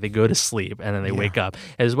overnight, like they go to sleep and then they wake up,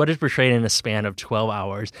 as what is portrayed in a span of 12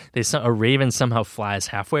 hours, a raven somehow flies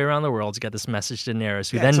halfway around the world to get this message to Daenerys,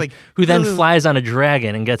 who then flies on a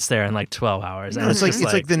dragon and gets there in like 12 hours. No, it's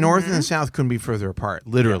like the North and the South couldn't be further apart,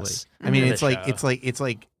 literally. Yes. I mean, it's like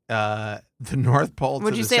the North Pole to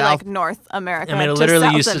the South. Would you say like North America? I mean, it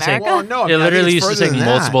literally used to take. It literally used to take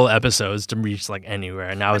multiple episodes to reach like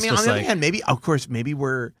anywhere. Now it's just like maybe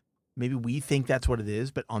we think that's what it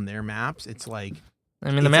is, but on their maps, it's like.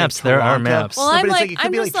 I mean, the maps. There are maps. Well, it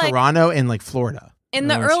could be like Toronto and like Florida. In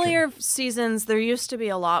the earlier seasons, there used to be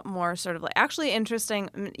a lot more sort of like actually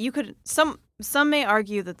interesting. You could some may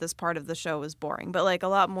argue that this part of the show was boring, but like a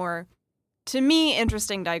lot more. To me,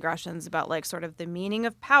 interesting digressions about like sort of the meaning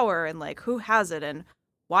of power and like who has it and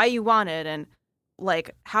why you want it and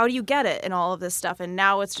like how do you get it and all of this stuff. And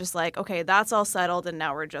now it's just like, okay, that's all settled and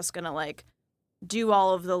now we're just going to like do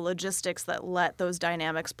all of the logistics that let those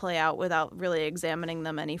dynamics play out without really examining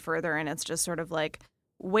them any further. And it's just sort of like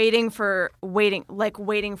waiting for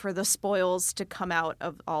the spoils to come out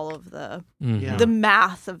of all of the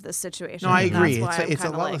math of the situation. No, I agree. It's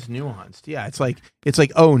a lot less nuanced. Yeah, it's like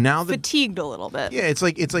now fatigued a little bit. Yeah, it's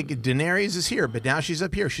like Daenerys is here, but now she's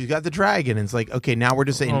up here. She's got the dragon. And it's like, okay, now we're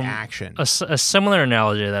just in action. A similar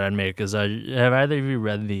analogy that I'd make is, have either of you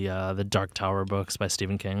read the Dark Tower books by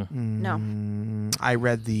Stephen King? No, I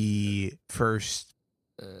read the first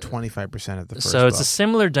 25% of the first So it's book. a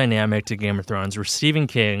similar dynamic to Game of Thrones, where Stephen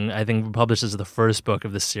King, I think, publishes the first book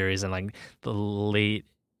of the series in like the late.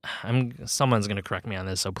 Someone's going to correct me on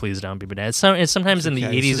this, so please don't be bad. It's sometimes in the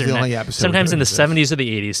 80s or sometimes in the 70s or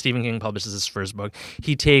the 80s. Stephen King publishes his first book.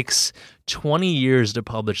 He takes 20 years to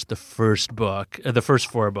publish the first book, the first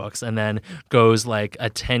 4 books, and then goes like a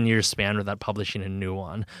 10-year span without publishing a new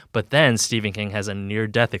one. But then Stephen King has a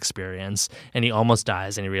near-death experience, and he almost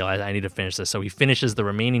dies, and he realizes, I need to finish this. So he finishes the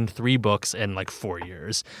remaining 3 books in like 4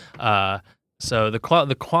 years. So the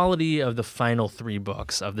quality of the final 3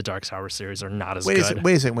 books of the Dark Tower series are not as good.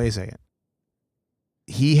 Wait a second.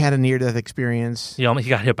 He had a near-death experience. He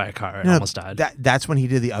got hit by a car and almost died. That's when he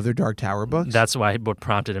did the other Dark Tower books? That's what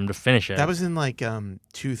prompted him to finish it. That was in like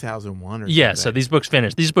 2001 or something. Yeah, so these books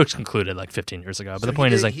finished. These books concluded like 15 years ago. But the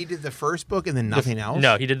point is like... He did the first book and then nothing else?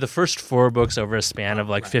 No, he did the first 4 books over a span of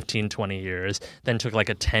like 15, 20 years, then took like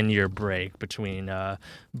a 10-year break between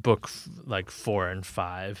book like 4 and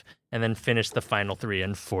 5, and then finished the final 3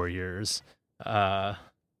 in 4 years.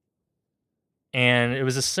 And it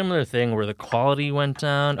was a similar thing where the quality went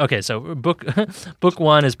down. Okay, so book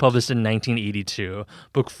 1 is published in 1982.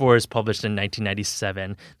 Book 4 is published in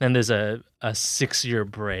 1997. Then there's a 6-year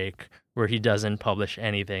break where he doesn't publish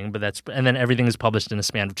anything, and then everything is published in a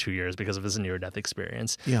span of 2 years because of his near-death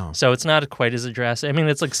experience. Yeah. So it's not quite as drastic. I mean,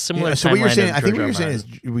 it's like similar. So what you're saying, I think what you're saying is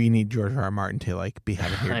we need George R. R. Martin to like be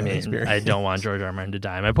having near-death experience. I don't want George R. R. Martin to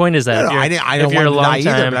die. My point is that I don't want him to die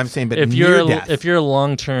either. But I'm saying, if you're a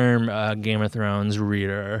long-term Game of Thrones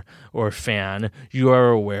reader or fan, you are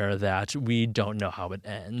aware that we don't know how it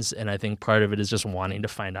ends, and I think part of it is just wanting to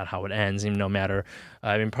find out how it ends. Even no matter,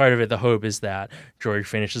 part of it, the hope is that George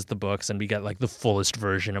finishes the books and we get like the fullest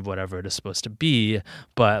version of whatever it is supposed to be.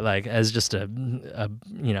 But like as just a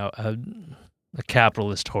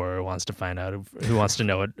capitalist horror wants to find out who wants to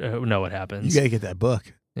know what happens. You got to get that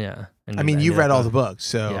book. Yeah, I mean you've read all the books,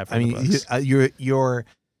 so I mean you're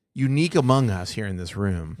unique among us here in this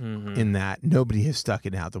room in that nobody has stuck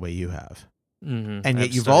it out the way you have, and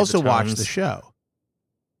yet you've also watched the show.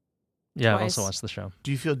 Yeah, I've also watched the show.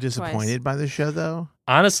 Do you feel disappointed by the show, though?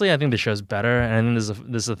 Honestly, I think the show's better, and I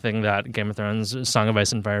think this is a thing that Game of Thrones, Song of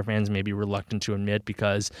Ice and Fire fans may be reluctant to admit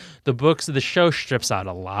because the show strips out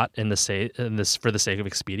a lot for the sake of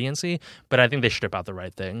expediency, but I think they strip out the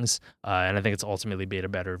right things, and I think it's ultimately made a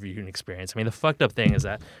better viewing experience. I mean, the fucked up thing is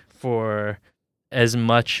that for as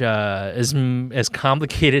much as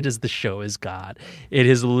complicated as the show has got, it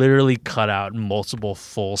has literally cut out multiple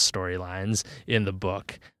full storylines in the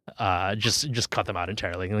book. Just cut them out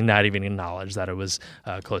entirely, not even acknowledge that it was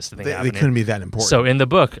close to things happening. They couldn't be that important. So in the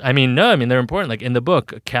book, they're important. Like in the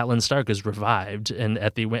book, Catelyn Stark is revived, and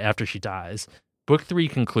after she dies. Book 3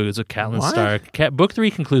 concludes with Catelyn Stark. Book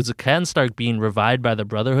 3 concludes with Catelyn Stark being revived by the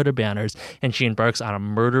Brotherhood of Banners, and she embarks on a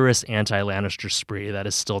murderous anti-Lannister spree that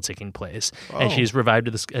is still taking place. Oh. And she's revived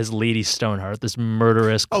as Lady Stoneheart, this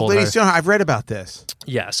murderous. Lady Stoneheart. I've read about this.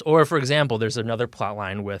 Yes. Or for example, there's another plot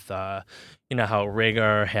line with you know how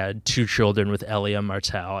Rhaegar had 2 children with Elia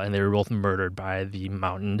Martell, and they were both murdered by the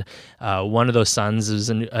Mountain. One of those sons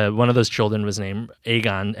one of those children was named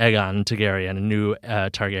Aegon Targaryen, a new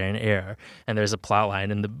Targaryen heir. And there's a plot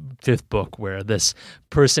line in the 5th book where this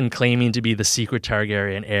person claiming to be the secret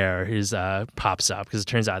Targaryen heir pops up, because it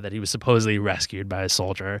turns out that he was supposedly rescued by a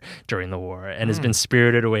soldier during the war and has been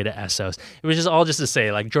spirited away to Essos. It was just all just to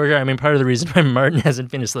say, like, George, I mean, part of the reason why Martin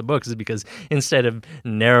hasn't finished the books is because instead of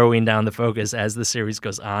narrowing down the focus as the series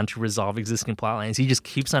goes on to resolve existing plot lines, he just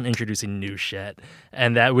keeps on introducing new shit,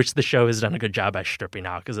 and that which the show has done a good job by stripping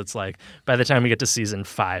out, because it's like by the time we get to season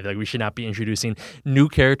 5, like, we should not be introducing new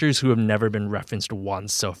characters who have never been referenced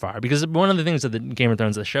once so far, because one of the things that the Game of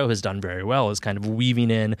Thrones the show has done very well is kind of weaving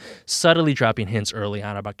in, subtly dropping hints early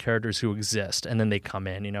on about characters who exist, and then they come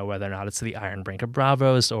in, you know, whether or not it's the Iron Brink of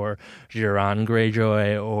Bravos or Euron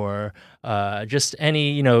Greyjoy or just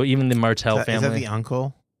any, you know, even the Martell family. Is that the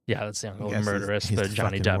uncle? Yeah, that's the uncle, the murderous, the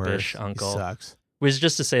Johnny Depp-ish uncle. He sucks. Which is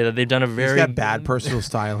just to say that they've done a very... He's got bad personal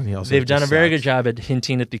style, and he also they've done a very sucks. good job at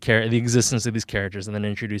hinting at the existence of these characters, and then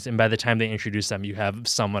and by the time they introduce them, you have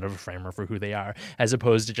somewhat of a framework for who they are, as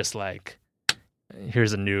opposed to just like,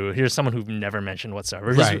 here's someone who've never mentioned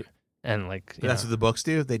whatsoever. Right. And like, that's what the books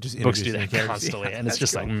do. They just books do introduce that constantly, and it's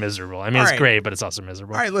just like miserable. I mean, it's great, but it's also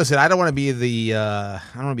miserable. All right, listen, I don't want to be I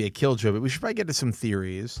don't want to be a killjoy, but we should probably get to some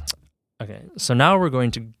theories. Okay, so now we're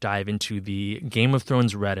going to dive into the Game of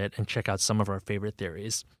Thrones Reddit and check out some of our favorite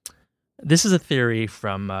theories. This is a theory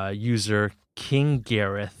from user King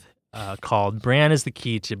Gareth called "Bran is the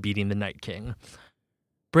key to beating the Night King."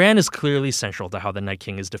 Bran is clearly central to how the Night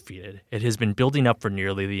King is defeated. It has been building up for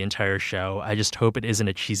nearly the entire show. I just hope it isn't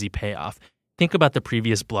a cheesy payoff. Think about the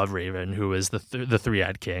previous Bloodraven, who was the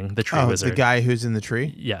Three-Eyed King, the tree wizard. The guy who's in the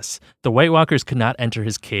tree? Yes. The White Walkers could not enter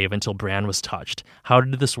his cave until Bran was touched. How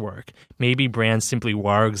did this work? Maybe Bran simply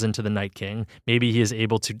wargs into the Night King. Maybe he is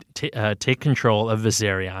able to take control of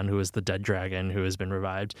Viserion, who is the dead dragon who has been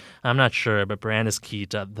revived. I'm not sure, but Bran is key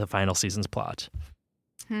to the final season's plot.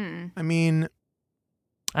 I mean...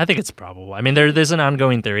 I think it's probable. I mean, there's an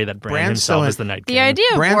ongoing theory that Bran himself is the Night King. The idea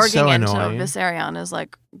of Bran's warging into Viserion is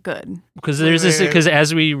like good, because there's this. Because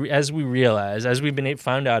as we realize, as we've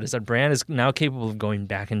found out, is that Bran is now capable of going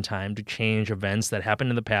back in time to change events that happened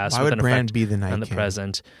in the past. Why with would an Bran effect be the Night on the King?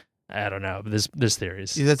 Present? I don't know. There's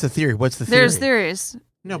theories. Yeah, that's a theory. What's the theory? There's theories.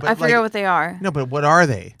 No, but I forget what they are. No, but what are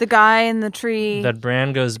they? The guy in the tree. That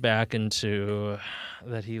Bran goes back into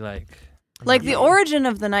that he like the origin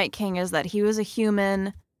of the Night King is that he was a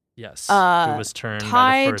human. Yes, who was turned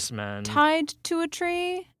by the first man. Tied to a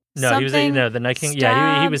tree? No, he was the Night King.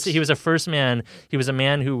 Stabbed. Yeah, he was a first man. He was a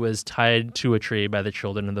man who was tied to a tree by the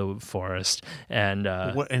children of the forest. And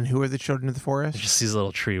and who are the children of the forest? Just these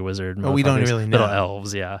little tree wizard. Oh, we don't really know. Little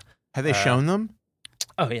elves, yeah. Have they shown them?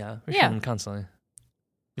 Oh yeah, we've shown them constantly.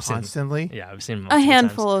 Constantly? We've seen them a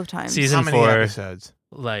handful of times. Season How many 4 episodes?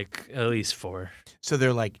 Like at least 4. So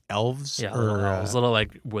they're like elves? Yeah, or, little elves, little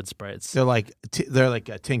like wood sprites. They're like a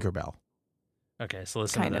Tinkerbell. Okay, so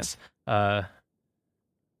listen kind to this.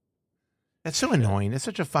 That's so annoying. It's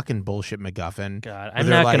such a fucking bullshit MacGuffin. God, I'm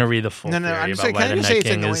not going to read the full theory I'm just saying, about why can I the just say Night it's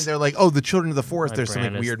King annoying? is... They're like, oh, the children of the forest, there's some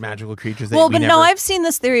like weird magical creatures that we never... no, I've seen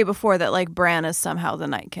this theory before that like Bran is somehow the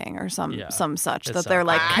Night King or some such, that they're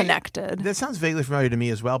like connected. That sounds vaguely familiar to me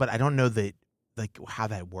as well, but I don't know that like how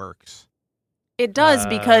that works. It does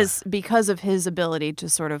because of his ability to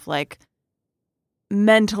sort of like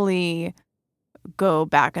mentally go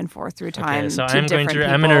back and forth through time. Okay, so I'm going to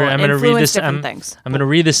read this. Things. I'm going to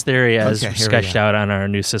read this theory as Okay, sketched out on our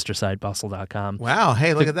new sister site, bustle.com. Wow!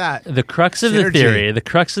 Hey, look at that. The crux of the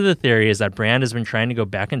theory is that Bran has been trying to go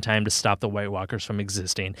back in time to stop the White Walkers from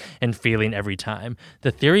existing and failing every time. The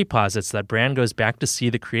theory posits that Bran goes back to see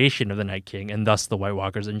the creation of the Night King and thus the White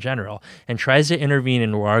Walkers in general, and tries to intervene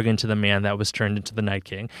and warg into the man that was turned into the Night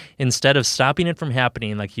King instead of stopping it from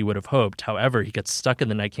happening like he would have hoped. However, he gets stuck in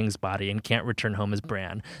the Night King's body and can't return home as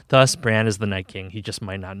Bran. Thus, Bran is the Night King. He just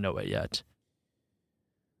might not know it yet.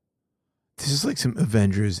 This is like some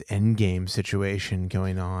Avengers Endgame situation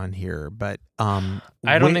going on here, but I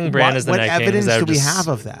don't think Bran is the Night King. What evidence do we have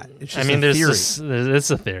of that? It's just it's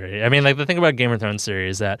a theory. I mean, like the thing about Game of Thrones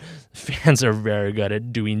series is that fans are very good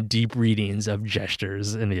at doing deep readings of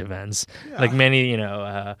gestures in the events. Yeah. Like many,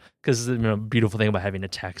 because the beautiful thing about having a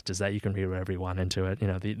text is that you can read whatever you want into it.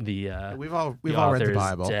 We've all read the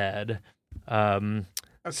Bible. Dead.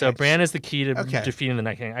 Okay. So Bran is the key to defeating the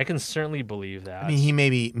Night King. I can certainly believe that. I mean, he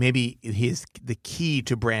maybe the key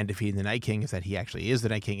to Bran defeating the Night King is that he actually is the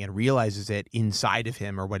Night King and realizes it inside of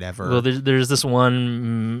him or whatever. Well, there's this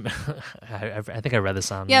one. I think I read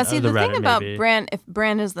this on. Yeah, see, the Reddit, thing about maybe. Bran, if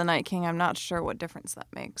Bran is the Night King, I'm not sure what difference that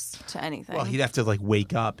makes to anything. Well, he'd have to like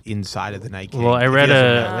wake up inside of the Night King. Well, I read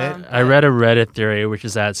a Reddit theory, which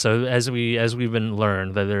is that as we've been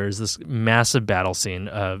learned that there's this massive battle scene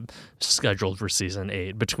scheduled for season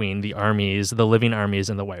 8 between the armies, the living armies,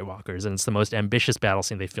 and the White Walkers, and it's the most ambitious battle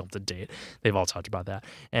scene they filmed to date. They've all talked about that,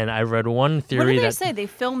 and I read one theory what did they that say they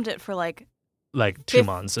filmed it for like 2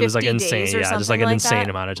 months. It was like insane, just like an insane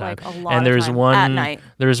amount of time. And there's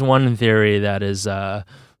one theory that is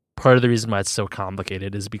part of the reason why it's so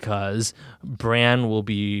complicated is because Bran will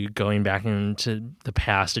be going back into the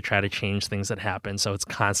past to try to change things that happen, so it's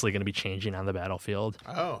constantly going to be changing on the battlefield.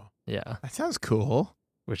 Oh, yeah, that sounds cool.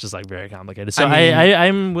 Which is like very complicated. So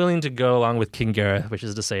I'm willing to go along with King Gareth, which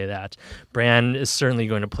is to say that Bran is certainly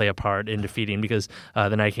going to play a part in defeating the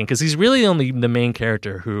Night King, because he's really only the main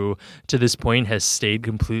character who, to this point, has stayed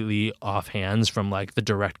completely off hands from like the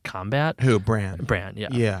direct combat. Who, Bran? Bran, yeah.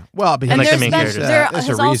 Yeah. Well, but like the main character. There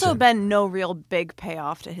has also been no real big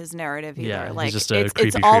payoff to his narrative either. Yeah, like he's just a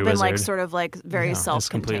it's all been wizard. like sort of like very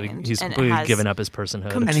self-contained. He's completely given up his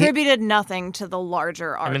personhood. Contributed nothing to the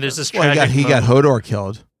larger arc. I mean, there's this he got Hodor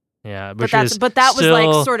killed. Yeah, but that was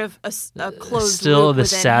like sort of a closed still loop the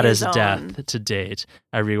within saddest his death own. to date.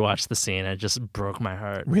 I rewatched the scene and it just broke my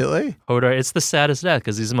heart. Really? Hodor, it's the saddest death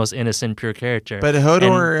because he's the most innocent, pure character. But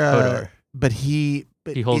Hodor, but he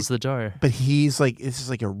holds the door. But he's like, this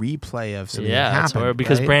is like a replay of something that happened. Yeah,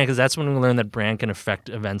 because right? Bran, because that's when we learn that Bran can affect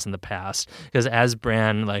events in the past. Because as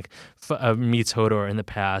Bran meets Hodor in the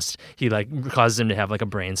past, he like causes him to have like a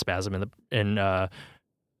brain spasm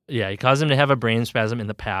he caused him to have a brain spasm in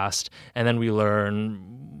the past, and then we learn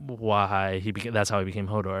why that's how he became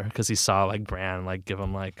Hodor, because he saw like Bran like give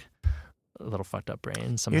him like a little fucked up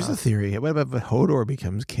brain somehow. Here's the theory. What about if Hodor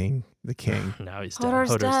becomes the king? No, he's dead.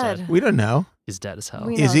 Hodor's dead. We don't know. He's dead as hell.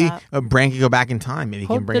 Is he? Bran can go back in time. Maybe he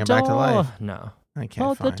can bring him back to life. No. Okay,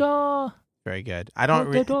 Hold the door. Very good. I don't.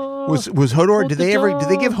 Was Hodor? Did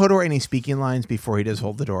they give Hodor any speaking lines before he does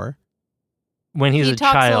hold the door? When he's a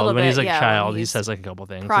child, he says like a couple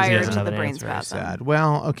things. Prior to the brain spasm. Sad.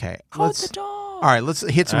 Well, okay. Hold the door. All right, let's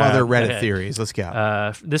hit some other Reddit theories. Let's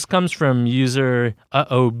go. This comes from user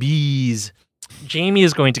Bees. Jaime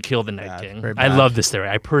is going to kill the Night King. I love this theory.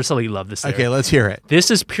 I personally love this theory. Okay, let's hear it. This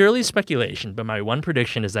is purely speculation, but my one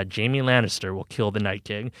prediction is that Jaime Lannister will kill the Night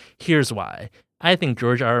King. Here's why. I think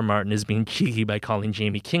George R.R. Martin is being cheeky by calling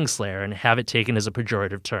Jaime Kingslayer and have it taken as a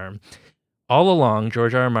pejorative term. All along,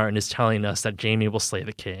 George R.R. Martin is telling us that Jaime will slay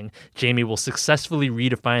the king. Jaime will successfully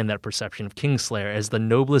redefine that perception of Kingslayer as the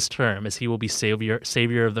noblest term, as he will be savior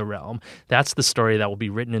of the realm. That's the story that will be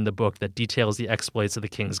written in the book that details the exploits of the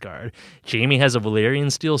Kingsguard. Jaime has a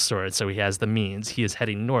Valyrian steel sword, so he has the means. He is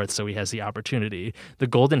heading north, so he has the opportunity. The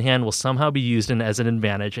Golden Hand will somehow be used as an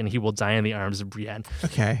advantage, and he will die in the arms of Brienne.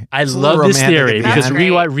 Okay. I love this theory because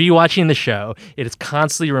rewatching the show, it is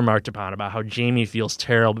constantly remarked upon about how Jaime feels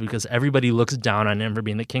terrible because everybody looks down on him for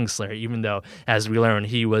being the Kingslayer, even though, as we learn,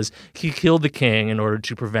 he killed the king in order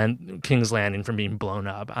to prevent King's Landing from being blown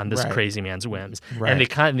up on this crazy man's whims. Right.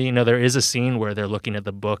 And there is a scene where they're looking at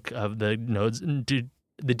the book of the nodes,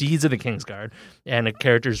 the deeds of the Kingsguard, and a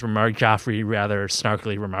character's Joffrey rather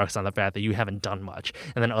snarkily remarks on the fact that you haven't done much,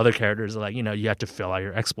 and then other characters are like, you have to fill out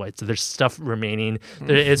your exploits. So there's stuff remaining.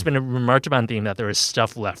 It's been a remarked upon theme that there is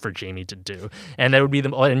stuff left for Jaime to do, and that would be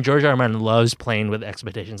and George R. R. Martin loves playing with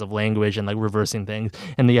expectations of language and like reversing things,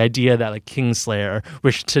 and the idea that like Kingslayer,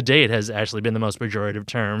 which to date has actually been the most pejorative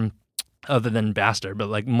term other than bastard, but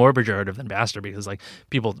like more pejorative than bastard, because like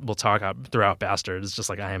people will talk throughout bastard. It's just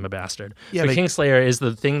like, I am a bastard. Yeah, but Kingslayer is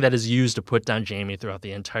the thing that is used to put down Jaime throughout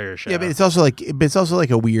the entire show. Yeah, but it's also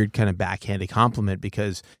like a weird kind of backhanded compliment,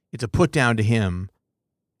 because it's a put down to him,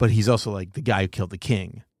 but he's also like the guy who killed the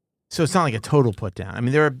king. So it's not like a total put down. I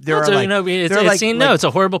mean, it's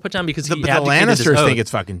a horrible put down because the Lannisters think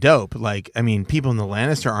it's fucking dope. Like, I mean, people in the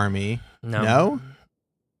Lannister army, no?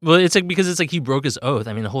 Well, it's like because it's like he broke his oath.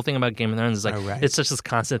 I mean, the whole thing about Game of Thrones is like it's such this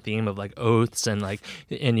constant theme of like oaths and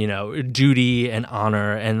duty and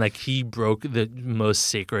honor, and like he broke the most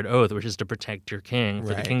sacred oath, which is to protect your king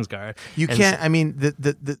for the Kingsguard. You can't. I mean,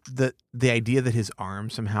 the idea that his arm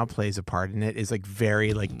somehow plays a part in it is like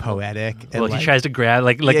very like poetic. Well, he tries to grab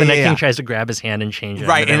the Night King tries to grab his hand and change it.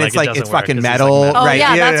 Right, and it's like it's fucking metal. Oh right?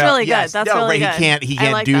 Yeah, that's really good. That's really good. He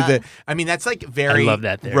can't do the. I mean, that's like very I love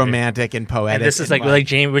that theory. Romantic and poetic. And this is like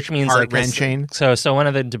Jaime. which means heart-wrenching. So one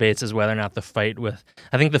of the debates is whether or not the fight with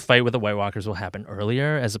the White Walkers will happen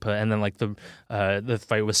earlier, and then like the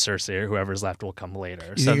fight with Cersei or whoever's left will come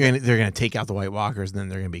later. So they're gonna take out the White Walkers, and then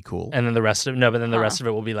they're gonna be cool. And then the rest of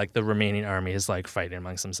it will be like the remaining army is like fighting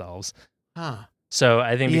amongst themselves. Huh. So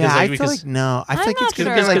I think I feel like it's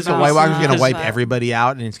gonna be like the White Walkers are gonna wipe everybody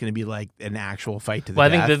out, and it's gonna be like an actual fight to the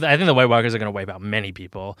death. I think the White Walkers are gonna wipe out many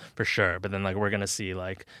people for sure. But then like we're gonna see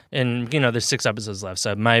like, and there's 6 episodes left.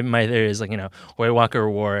 So my theory is like White Walker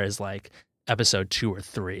War is like episode 2 or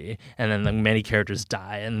 3, and then like many characters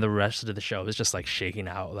die, and the rest of the show is just like shaking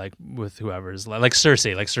out like with whoever's like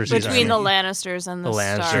Cersei between the Lannisters and the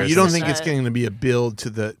Starks. So you don't think it's going to be a build to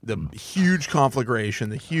the huge conflagration,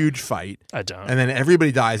 the huge fight? I don't. And then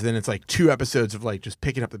everybody dies. And then it's like 2 episodes of like just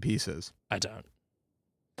picking up the pieces. I don't.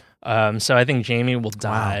 So I think Jaime will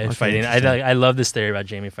die fighting. I love this theory about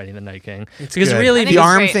Jaime fighting the Night King. It's because really the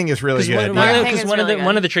arm thing is really good. Because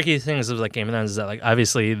one of the tricky things of like Game of Thrones is that like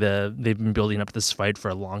obviously they've been building up this fight for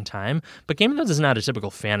a long time, but Game of Thrones is not a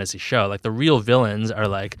typical fantasy show. Like the real villains are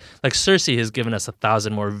like Cersei has given us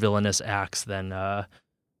 1,000 more villainous acts than the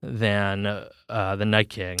Night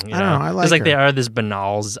King. I don't know. I like her. They are this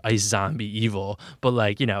banal ice zombie evil, but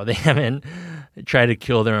like they haven't tried to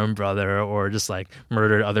kill their own brother or just like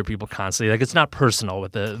murdered other people constantly. Like it's not personal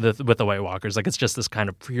with the White Walkers. Like it's just this kind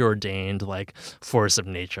of preordained like force of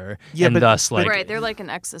nature. Yeah, and thus like right, they're like an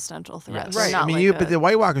existential threat. Yes. Right. Not but the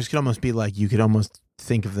White Walkers could almost be like, you could almost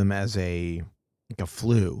think of them as a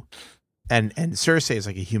flu, and Cersei is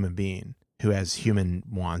like a human being who has human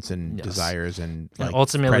wants and desires and like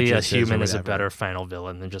ultimately a human is a better final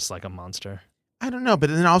villain than just like a monster. I don't know, but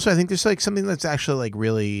then also I think there's like something that's actually like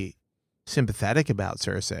really sympathetic about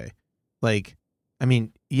Cersei. Like, I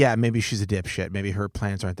mean, yeah, maybe she's a dipshit, maybe her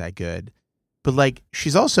plans aren't that good, but like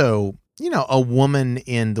she's also a woman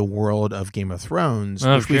in the world of Game of Thrones,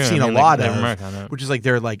 which we've seen a lot of, which is like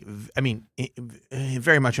they're like, I mean,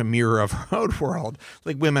 very much a mirror of her own world.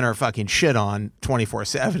 Like women are fucking shit on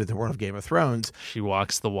 24/7 in the world of Game of Thrones. She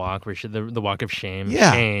walks the walk where the walk of shame.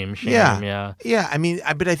 Yeah. Shame. Yeah. I mean,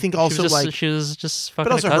 but I think also she was just fucking.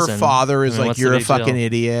 But also a cousin. Her father is like, you're a fucking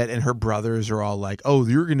idiot, and her brothers are all like, oh,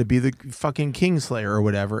 you're going to be the fucking Kingslayer or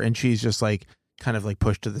whatever, and she's just like, kind of like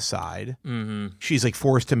pushed to the side. Mm-hmm. She's like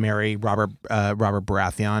forced to marry Robert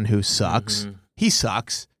Baratheon, who sucks. Mm-hmm. He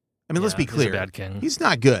sucks. I mean, let's be clear. He's a bad king. He's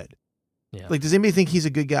not good. Yeah. Like, does anybody think he's a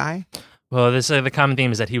good guy? Well, the common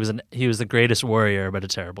theme is that he was the greatest warrior, but a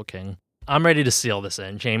terrible king. I'm ready to seal this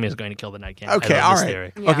in. Jaime is going to kill the Night King. Okay, all right.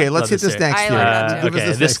 Theory. Yeah. Okay, let's hit this next theory.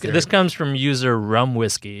 Okay, this comes from user Rum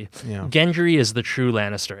Whiskey. Yeah. Gendry is the true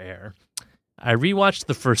Lannister heir. I rewatched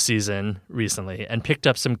the first season recently and picked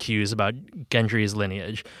up some cues about Gendry's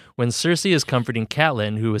lineage. When Cersei is comforting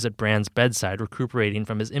Catelyn, who is at Bran's bedside recuperating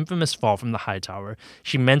from his infamous fall from the High Tower,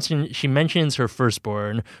 she mentions her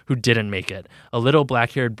firstborn, who didn't make it, a little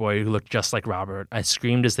black-haired boy who looked just like Robert. I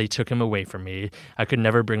screamed as they took him away from me. I could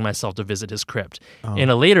never bring myself to visit his crypt. Oh.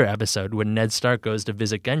 In a later episode, when Ned Stark goes to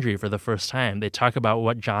visit Gendry for the first time, they talk about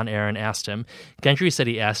what Jon Arryn asked him. Gendry said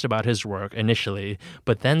he asked about his work initially,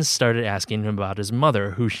 but then started asking him about his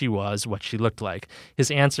mother, who she was, what she looked like.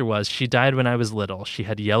 His answer was, she died when I was little. She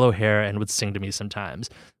had yellow hair and would sing to me sometimes.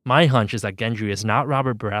 My hunch is that Gendry is not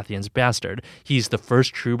Robert Baratheon's bastard. He's the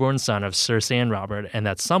first trueborn son of Cersei and Robert, and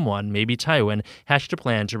that someone, maybe Tywin, hatched a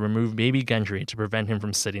plan to remove baby Gendry to prevent him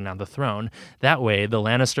from sitting on the throne. That way, the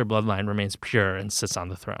Lannister bloodline remains pure and sits on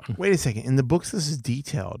the throne. Wait a second. In the books, this is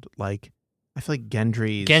detailed. Like, I feel like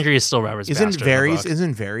Gendry is still Robert's bastard.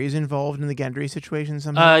 Isn't Varys involved in the Gendry situation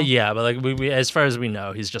somehow? Yeah, but like we as far as we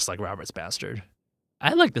know, he's just like Robert's bastard.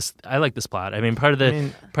 I like this plot. I mean, part of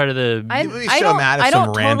the I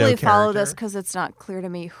don't totally follow this because it's not clear to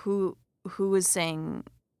me who is saying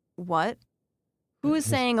what. Who is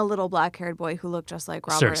saying a little black-haired boy who looked just like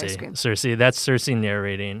Robert? Cersei. That's Cersei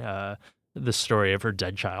narrating the story of her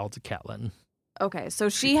dead child, Catelyn. Okay, so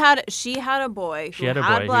she had a boy who had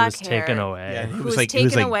black hair. He was taken away. Yeah, he was like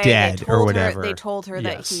dead or whatever. They told her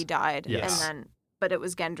that he died, but it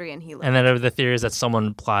was Gendry and he lived. And then the theory is that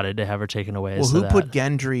someone plotted to have her taken away. Well, who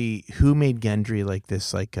made Gendry like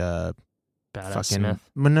this, like a badass smith?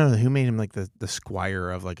 No, who made him like the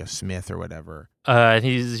squire of like a smith or whatever?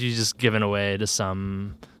 He's just given away to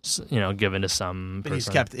some, given to some. But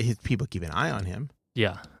person. his people keep an eye on him.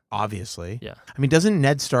 Yeah. Obviously. Yeah. I mean, doesn't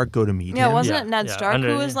Ned Stark go to meet him? Yeah, wasn't it Ned Stark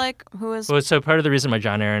who was? Well, so part of the reason why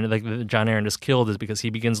Jon Arryn is killed is because he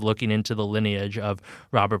begins looking into the lineage of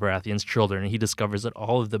Robert Baratheon's children, and he discovers that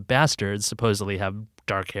all of the bastards supposedly have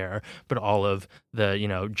dark hair, but all of the,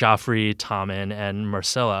 Joffrey, Tommen, and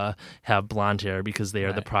Myrcella have blonde hair because they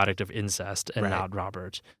are the product of incest and not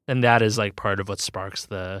Robert. And that is like part of what sparks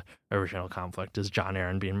the original conflict, is Jon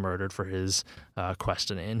Arryn being murdered for his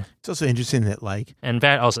questioning. It's also interesting that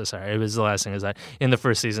it was the last thing, is that in the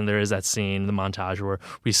first season there is that scene, the montage, where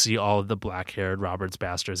we see all of the black-haired Robert's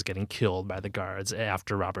bastards getting killed by the guards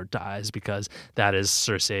after Robert dies, because that is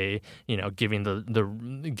Cersei, giving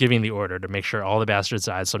the order to make sure all the bastards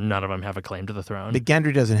died, so none of them have a claim to the throne. But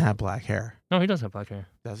Gendry doesn't have black hair. No, he does have black hair.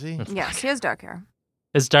 Does he? Yes, he has dark hair.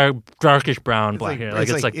 It's darkish brown black hair.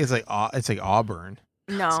 It's like auburn.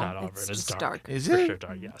 No, it's not auburn. It's dark. Is it? For it? sure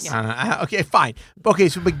dark, yes. Yeah. Okay, fine. Okay,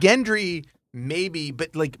 so but Gendry maybe,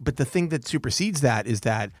 but the thing that supersedes that is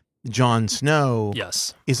that Jon Snow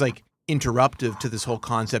is like interruptive to this whole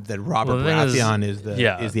concept that Robert Baratheon is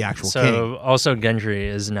the actual king. So also Gendry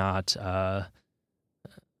is not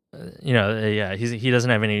he doesn't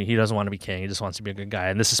have any. He doesn't want to be king. He just wants to be a good guy.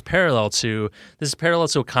 And this is parallel to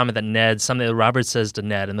a comment that something that Robert says to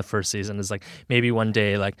Ned in the first season, is like, maybe one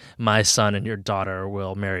day, like, my son and your daughter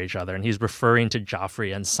will marry each other. And he's referring to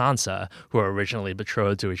Joffrey and Sansa, who are originally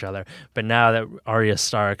betrothed to each other. But now that Arya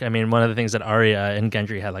Stark, one of the things that Arya and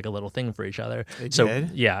Gendry had like a little thing for each other. They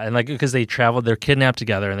did? Yeah, and like, because they're kidnapped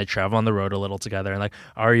together and they travel on the road a little together. And like,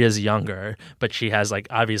 Arya's younger, but she has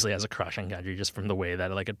obviously has a crush on Gendry just from the way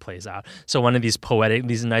that it plays out. So one of these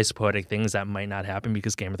nice poetic things that might not happen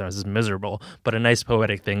because Game of Thrones is miserable, but a nice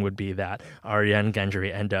poetic thing would be that Arya and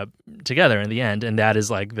Gendry end up together in the end, and that is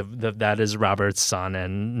like that is Robert's son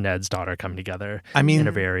and Ned's daughter coming together in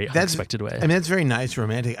a very unexpected way. That's very nice,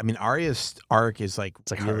 romantic. Arya's arc is like,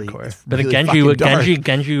 it's like really, hardcore. But really Gendry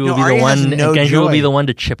will be the one. Gendry will be the one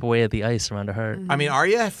to chip away at the ice around her heart.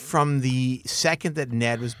 Arya, from the second that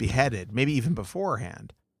Ned was beheaded, maybe even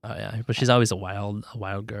beforehand. Oh yeah, but she's always a wild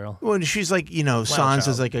girl. Well, she's like,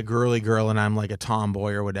 Sansa's like a girly girl and I'm like a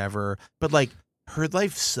tomboy or whatever. But like, her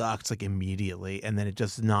life sucks like immediately, and then it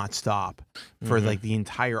does not stop for like the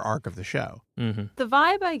entire arc of the show. Mm-hmm. The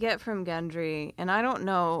vibe I get from Gendry, and I don't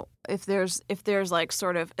know if there's like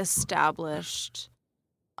sort of established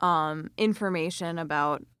information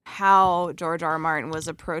about how George R. R. Martin was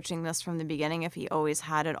approaching this from the beginning, if he always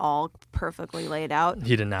had it all perfectly laid out.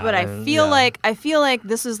 He did not. But I feel like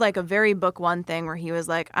this is like a very book one thing where he was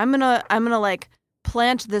like, I'm gonna like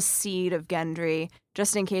plant the seed of Gendry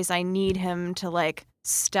just in case I need him to like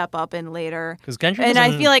step up in later. And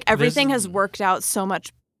I feel like everything has worked out so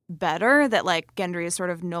much better that like Gendry is sort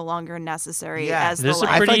of no longer necessary as the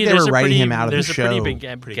I feel like they were writing him out of the show. There's a pretty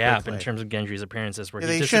big gap in terms of Gendry's appearances where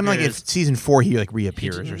they show him like if season 4 he like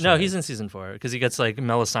reappears or something. No, he's in season 4 because he gets like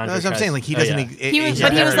Melisandre. No, that's what I'm saying. Like he doesn't. He was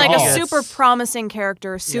like a super promising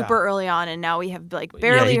character super early on, and now we have like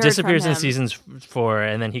barely. He heard disappears from in him. season 4,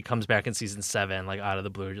 and then he comes back in season 7, like out of the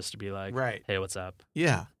blue, just to be like, hey, what's up?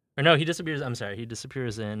 Yeah. Or no, he disappears. I'm sorry, he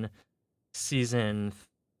disappears in season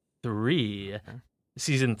 3.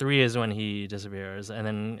 Season 3 is when he disappears, and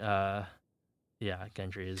then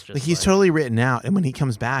Gendry is just like he's totally written out, and when he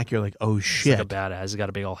comes back, you're like, oh shit, he's like a badass. He's got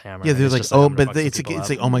a big old hammer. Yeah, there's like it's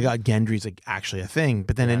like oh my god, Gendry's like actually a thing,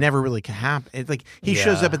 but then it never really can happen. It's like he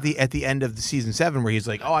shows up at the end of the season 7 where he's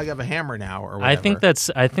like, oh, I have a hammer now, or whatever.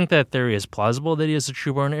 I think that theory is plausible that he is a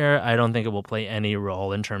trueborn heir. I don't think it will play any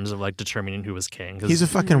role in terms of like determining who was king. He's a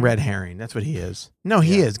fucking red herring. That's what he is. No,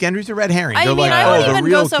 he is. Gendry's a red herring. I wouldn't even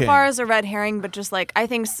go so far as a red herring, but just like I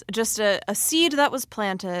think just a seed that was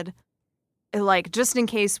planted. Like, just in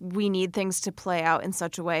case we need things to play out in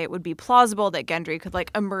such a way, it would be plausible that Gendry could,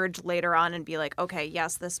 like, emerge later on and be like, okay,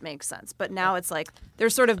 yes, this makes sense. But now it's like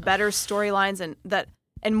there's sort of better storylines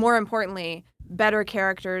and more importantly, better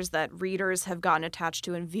characters that readers have gotten attached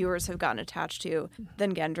to and viewers have gotten attached to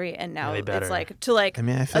than Gendry. And now it's like to like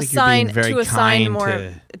assign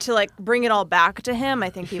more to like bring it all back to him. I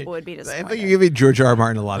think people would be disappointed. I think you're giving George R. R.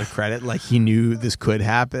 Martin a lot of credit. Like, he knew this could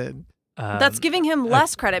happen. That's giving him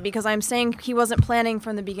less credit because I'm saying he wasn't planning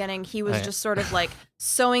from the beginning. He was just sort of like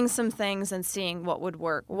sowing some things and seeing what would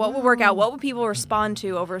work out, what would people respond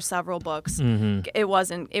to over several books. Mm-hmm. It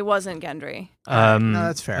wasn't Gendry. No,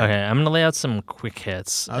 that's fair. Okay, I'm gonna lay out some quick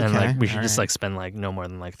hits, and like we should just like spend like no more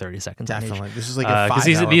than like 30 seconds. Definitely, this is like a 5-hour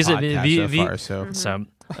podcast so far. So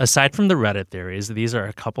aside from the Reddit theories, these are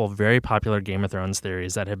a couple of very popular Game of Thrones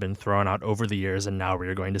theories that have been thrown out over the years, and now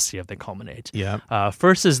we're going to see if they culminate. Yeah.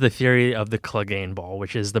 First is the theory of the Clegane Bowl,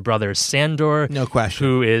 which is the brothers Sandor, no question,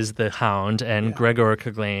 who is the Hound, and Gregor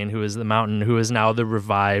Clegane, who is the Mountain, who is now the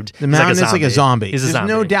revived. The Mountain is like a zombie. He's a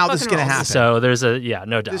zombie. No doubt this is going to happen. So there's no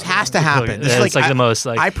doubt. This has to happen. It's like the most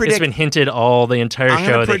like it's been hinted all the entire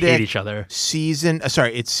show. They hate each other. It's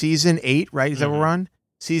season 8, right? Is that what we're on?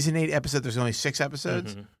 Season 8 episode. There's only 6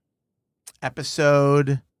 episodes.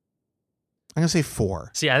 Episode. I'm gonna say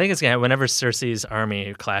 4. See, I think it's gonna whenever Cersei's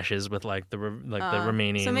army clashes with the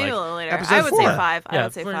remaining. So maybe a little later. Episode I would 4. say 5. Yeah, I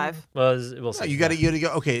would say 5. Well, we'll see. You gotta go.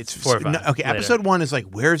 Okay, it's 4 or 5. Okay, episode 1 is like,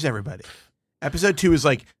 where's everybody? Episode 2 is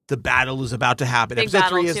like the battle is about to happen. Big Episode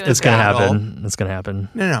 3 is battle, the It's gonna battle. happen. It's gonna happen.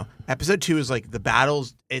 No. Episode 2 is like the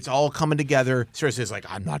battles. It's all coming together. Cersei's like,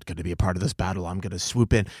 I'm not going to be a part of this battle. I'm going to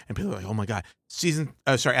swoop in, and people are like, oh my god.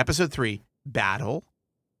 Episode 3, battle.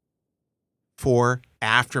 4,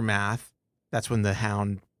 aftermath. That's when the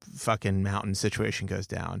Hound fucking mountain situation goes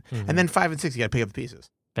down. And then 5 and 6, you got to pick up the pieces.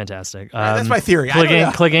 Fantastic. That's my theory.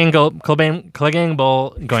 Clegane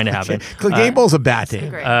Bowl going to happen. Clegane Bowl's a bad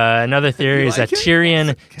team. Another theory is like that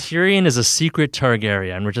it? Tyrion is a secret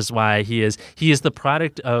Targaryen, which is why he is the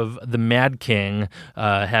product of the Mad King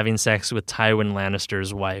having sex with Tywin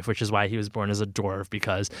Lannister's wife, which is why he was born as a dwarf,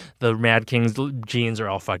 because the Mad King's genes are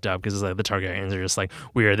all fucked up because the Targaryens are just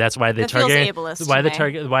weird. That's why the Targaryen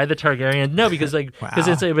why the Targaryen because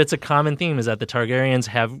it's a common theme is that the Targaryens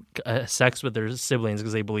have sex with their siblings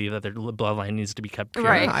because they believe that their bloodline needs to be kept pure.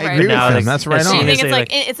 Right. I agree with him. That's right on. I think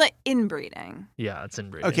it's like inbreeding. Yeah, it's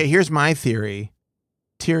inbreeding. Okay, here's my theory.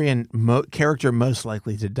 Tyrion, character most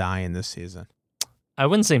likely to die in this season. I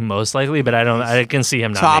wouldn't say most likely, but I can see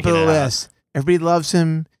him not top of making the it list. Everybody loves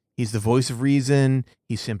him. He's the voice of reason.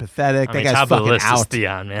 He's sympathetic. That guy's top fucking of the list out. is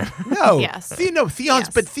Theon, man. No, Yes. Theon's,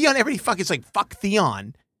 Yes. but Theon. Everybody fucking like fuck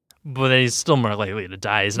Theon. But he's still more likely to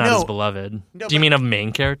die. He's not as beloved. No, Do you mean of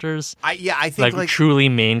main characters? I think like truly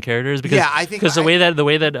main characters. Because, I think because the way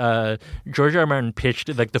that George R. R. Martin pitched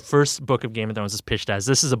it, the first book of Game of Thrones is pitched as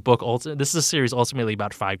this is a series ultimately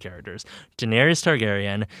about 5 characters: Daenerys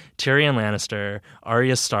Targaryen, Tyrion Lannister,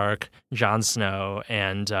 Arya Stark, Jon Snow,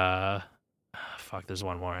 and there's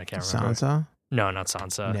one more I can't remember. Sansa. No, not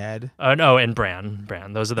Sansa. Ned. No, and Bran.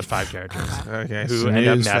 Those are the 5 characters Okay, who end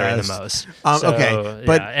up mattering the most. Okay,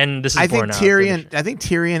 but and this is I think borne out.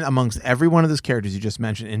 Tyrion, amongst every one of those characters you just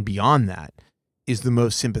mentioned, and beyond that, is the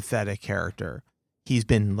most sympathetic character. He's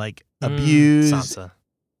been abused. Sansa.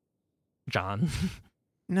 Jon.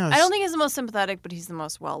 No, I don't think he's the most sympathetic, but he's the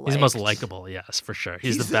most well-liked. He's the most likable, yes, for sure.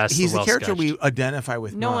 He's the best. He's the character we identify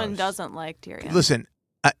with. No most. one doesn't like Tyrion. Listen,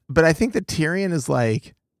 but I think that Tyrion is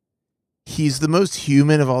he's the most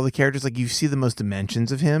human of all the characters. You see the most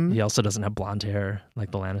dimensions of him. He also doesn't have blonde hair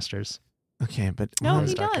like the Lannisters. Okay, but no,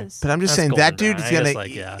 he does. But I'm just saying that dude is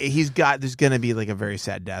gonna. there's gonna be a very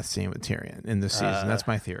sad death scene with Tyrion in this season. That's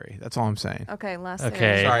my theory. That's all I'm saying. Okay, last.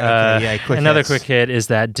 Okay, sorry. Quick another hits. quick hit is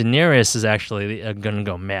that Daenerys is actually going to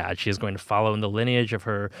go mad. She is going to follow in the lineage of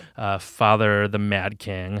her father, the Mad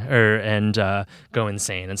King, and go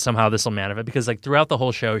insane. And somehow this will manifest because throughout the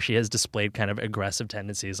whole show, she has displayed kind of aggressive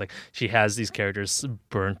tendencies. She has these characters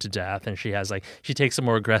burnt to death, and she has she takes a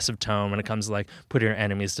more aggressive tone when it comes to putting her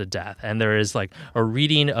enemies to death. And there is a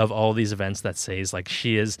reading of all these events that says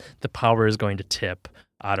the power is going to tip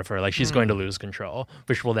out of her, she's going to lose control,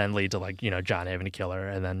 which will then lead to Jon having to kill her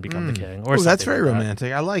and then become the king. Or that's very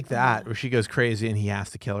romantic. I like that, where she goes crazy and he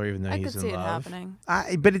has to kill her even though he's in love. I could see it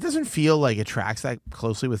happening. But it doesn't feel like it tracks that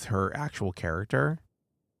closely with her actual character.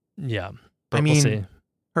 Yeah, but I mean, we'll see.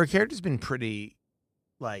 Her character's been pretty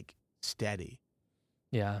steady.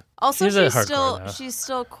 Yeah. Also, she's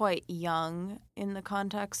still quite young in the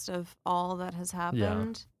context of all that has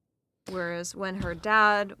happened. Yeah. Whereas when her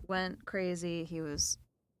dad went crazy, he was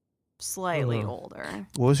slightly older.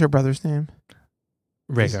 What was her brother's name?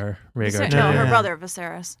 Rhaegar. Her brother,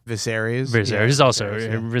 Viserys. Viserys. He's also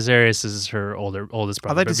Viserys is her oldest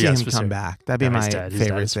brother. I'd like to see him come back. That'd be my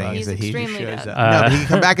favorite thing. He's that he extremely shows dead. up. No, but he can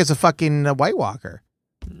come back as a fucking White Walker.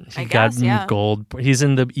 He got gold. He's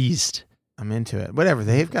in the East. I'm into it. Whatever.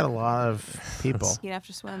 They've got a lot of people. You'd have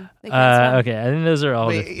to swim. They can't swim. Okay, I think those are all.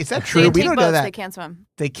 Wait, is that true? We don't know that. They can't swim.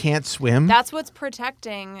 They can't swim? That's what's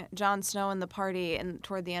protecting Jon Snow and the party. And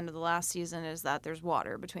toward the end of the last season, is that there's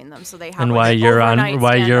water between them, so they have. And why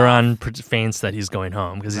Euron faints that he's going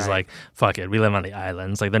home because he's like, "Fuck it, we live on the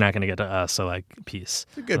islands. They're not going to get to us. So peace."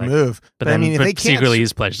 It's a good move. But then, if they can't, secretly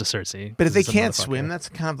he's pledged to Cersei. But if they can't swim, that's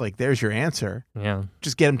kind of there's your answer. Yeah,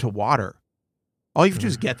 just get them to water. All you have to do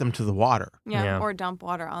is get them to the water. Yeah, or dump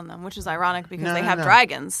water on them, which is ironic because they have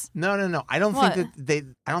dragons. No. I don't think that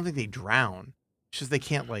I don't think they drown. It's just they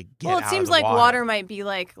can't get out of the water. Well, it seems like water might be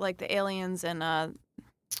like the aliens in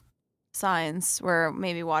signs where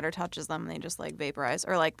maybe water touches them and they just like vaporize,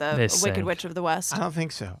 or like the Wicked Witch of the West? I don't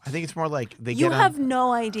think so. I think it's more like they You have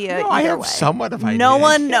no idea. No, I have somewhat of idea. No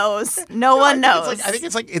one knows. No one knows. I think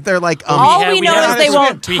it's like they're like. All we know is they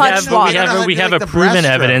won't touch water. We have a proven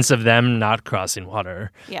evidence of them not crossing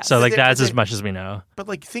water. Yes. So like that's as much as we know. But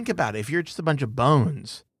like, think about it. If you're just a bunch of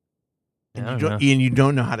bones, and Yeah, you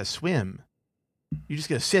don't know how to swim, you're just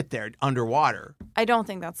gonna sit there underwater. I don't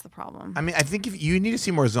think that's the problem. I mean, I think if you need to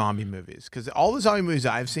see more zombie movies, because all the zombie movies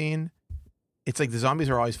I've seen, it's like the zombies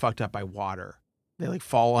are always fucked up by water. They like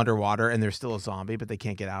fall underwater and they're still a zombie, but they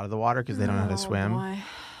can't get out of the water because they don't know how to swim. Boy.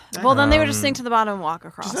 Well, then they would just sink to the bottom and walk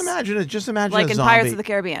across. Just imagine like a in zombie. Pirates of the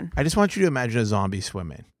Caribbean. I just want you to imagine a zombie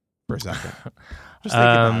swimming for a second. Just think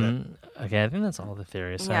about it. Okay, I think that's all the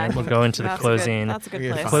theories. Yeah, We'll go into the closing. That's a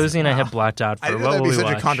good place. Closing, I have blocked out for I know what that'd will be we such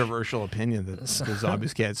watch. a controversial opinion that the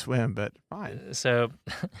zombies can't swim, but fine. So,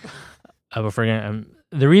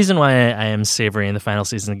 the reason why I am savoring the final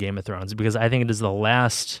season of Game of Thrones is because I think it is the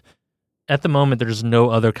last. At the moment, there's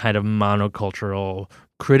no other kind of monocultural,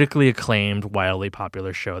 critically acclaimed, wildly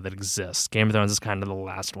popular show that exists. Game of Thrones is kind of the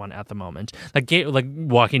last one at the moment. Like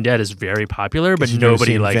Walking Dead is very popular, but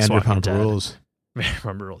nobody likes Walking Dead. Rules.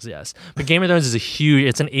 Vanderpump Rules, yes. But Game of Thrones is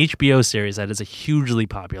it's an HBO series that is a hugely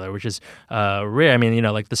popular, which is rare. I mean,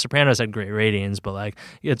 like The Sopranos had great ratings, but like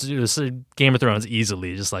it's Game of Thrones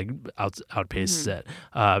easily just like outpaces it.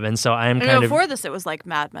 And so I am before this, it was like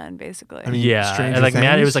Mad Men, basically. I mean, and like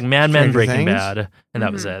it was like Mad Men, Breaking Bad, and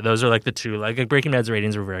that was it. Those are like the two. Like Breaking Bad's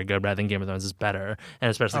ratings were very good, but I think Game of Thrones is better,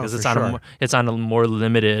 and especially because it's on a more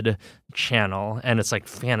limited channel, and it's like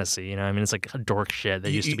fantasy. I mean, it's like dork shit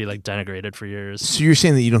that used to be like denigrated for years. So you're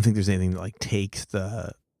saying that you don't think there's anything that like takes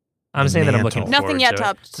the I'm saying that I'm looking forward nothing yet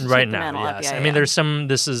to to right the now. mantle Yes, up. I mean there's some.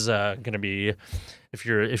 This is going to be. If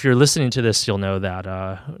you're listening to this, you'll know that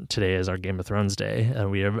today is our Game of Thrones day, and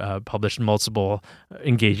we have published multiple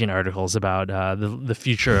engaging articles about the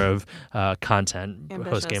future of content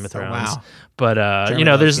post Game of Thrones. Oh, wow. But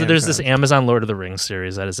there's this Amazon Lord of the Rings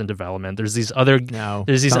series that is in development. There's these other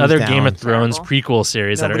Game of Thrones prequel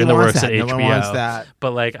series that are in the works at HBO. No one wants that.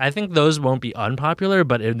 But like I think those won't be unpopular,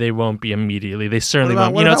 but they won't be immediately. They certainly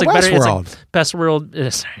won't. What about it's like Westworld? It's like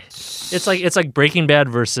Westworld. Sorry. It's like Breaking Bad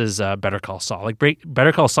versus Better Call Saul. Like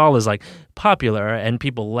Better Call Saul is like popular and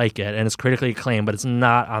people like it and it's critically acclaimed, but it's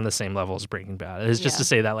not on the same level as Breaking Bad. It's just to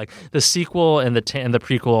say that like the sequel and the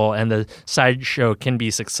prequel and the side show can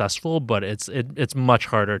be successful, but it's much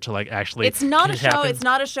harder to like actually. It's not a show. It's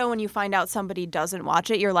not a show when you find out somebody doesn't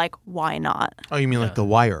watch it. You're like, why not? Oh, you mean like The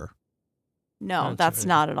Wire? No, that's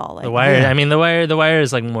not at all like The Wire. I mean, The Wire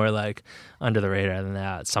is like more like under the radar than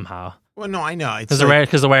that somehow. Well, no, I know because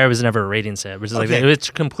The Wire was never a ratings hit, which is like it's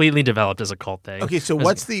completely developed as a cult thing. Okay, so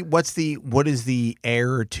what is the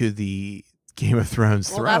heir to the Game of Thrones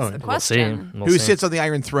throne? That's the question. We'll Who see. sits on the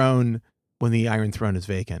Iron Throne when the Iron Throne is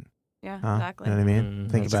vacant? Yeah, exactly. You know what I mean?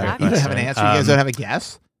 Think about exactly. it. You don't have an answer. You guys don't have a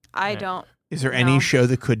guess? I don't. Is there any show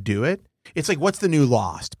that could do it? It's like what's the new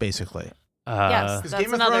Lost, basically. Yes, because that's Game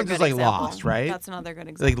of another Thrones good is like example. Lost, right? That's another good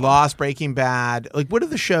example. Like Lost, Breaking Bad. Like what are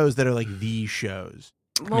the shows that are like the shows?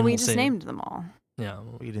 Well, we just named them all. Yeah,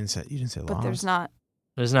 you didn't say Lost. But there's not.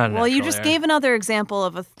 There's not. Well, you just gave another example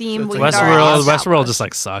of a theme. So Westworld just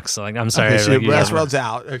like sucks. So, like I'm sorry. Okay, so Westworld's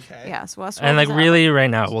out. Okay. Yes, Westworld. And like really, right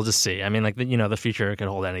now, we'll just see. I mean, like the future could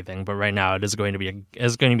hold anything, but right now, it is going to be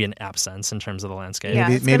an absence in terms of the landscape. Yeah,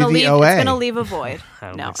 maybe the OA. It's going to leave a void.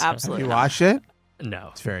 No, so. absolutely. Have you watched it? No,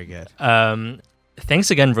 it's very good.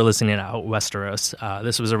 Thanks again for listening to Out Westeros.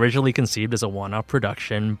 This was originally conceived as a one-off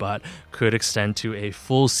production, but could extend to a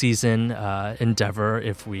full season endeavor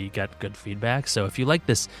if we get good feedback. So if you like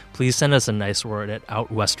this, please send us a nice word at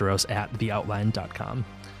outwesteros@theoutline.com.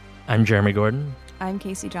 I'm Jeremy Gordon. I'm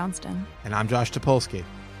Casey Johnston. And I'm Josh Topolsky.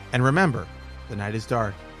 And remember, the night is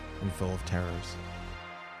dark and full of terrors.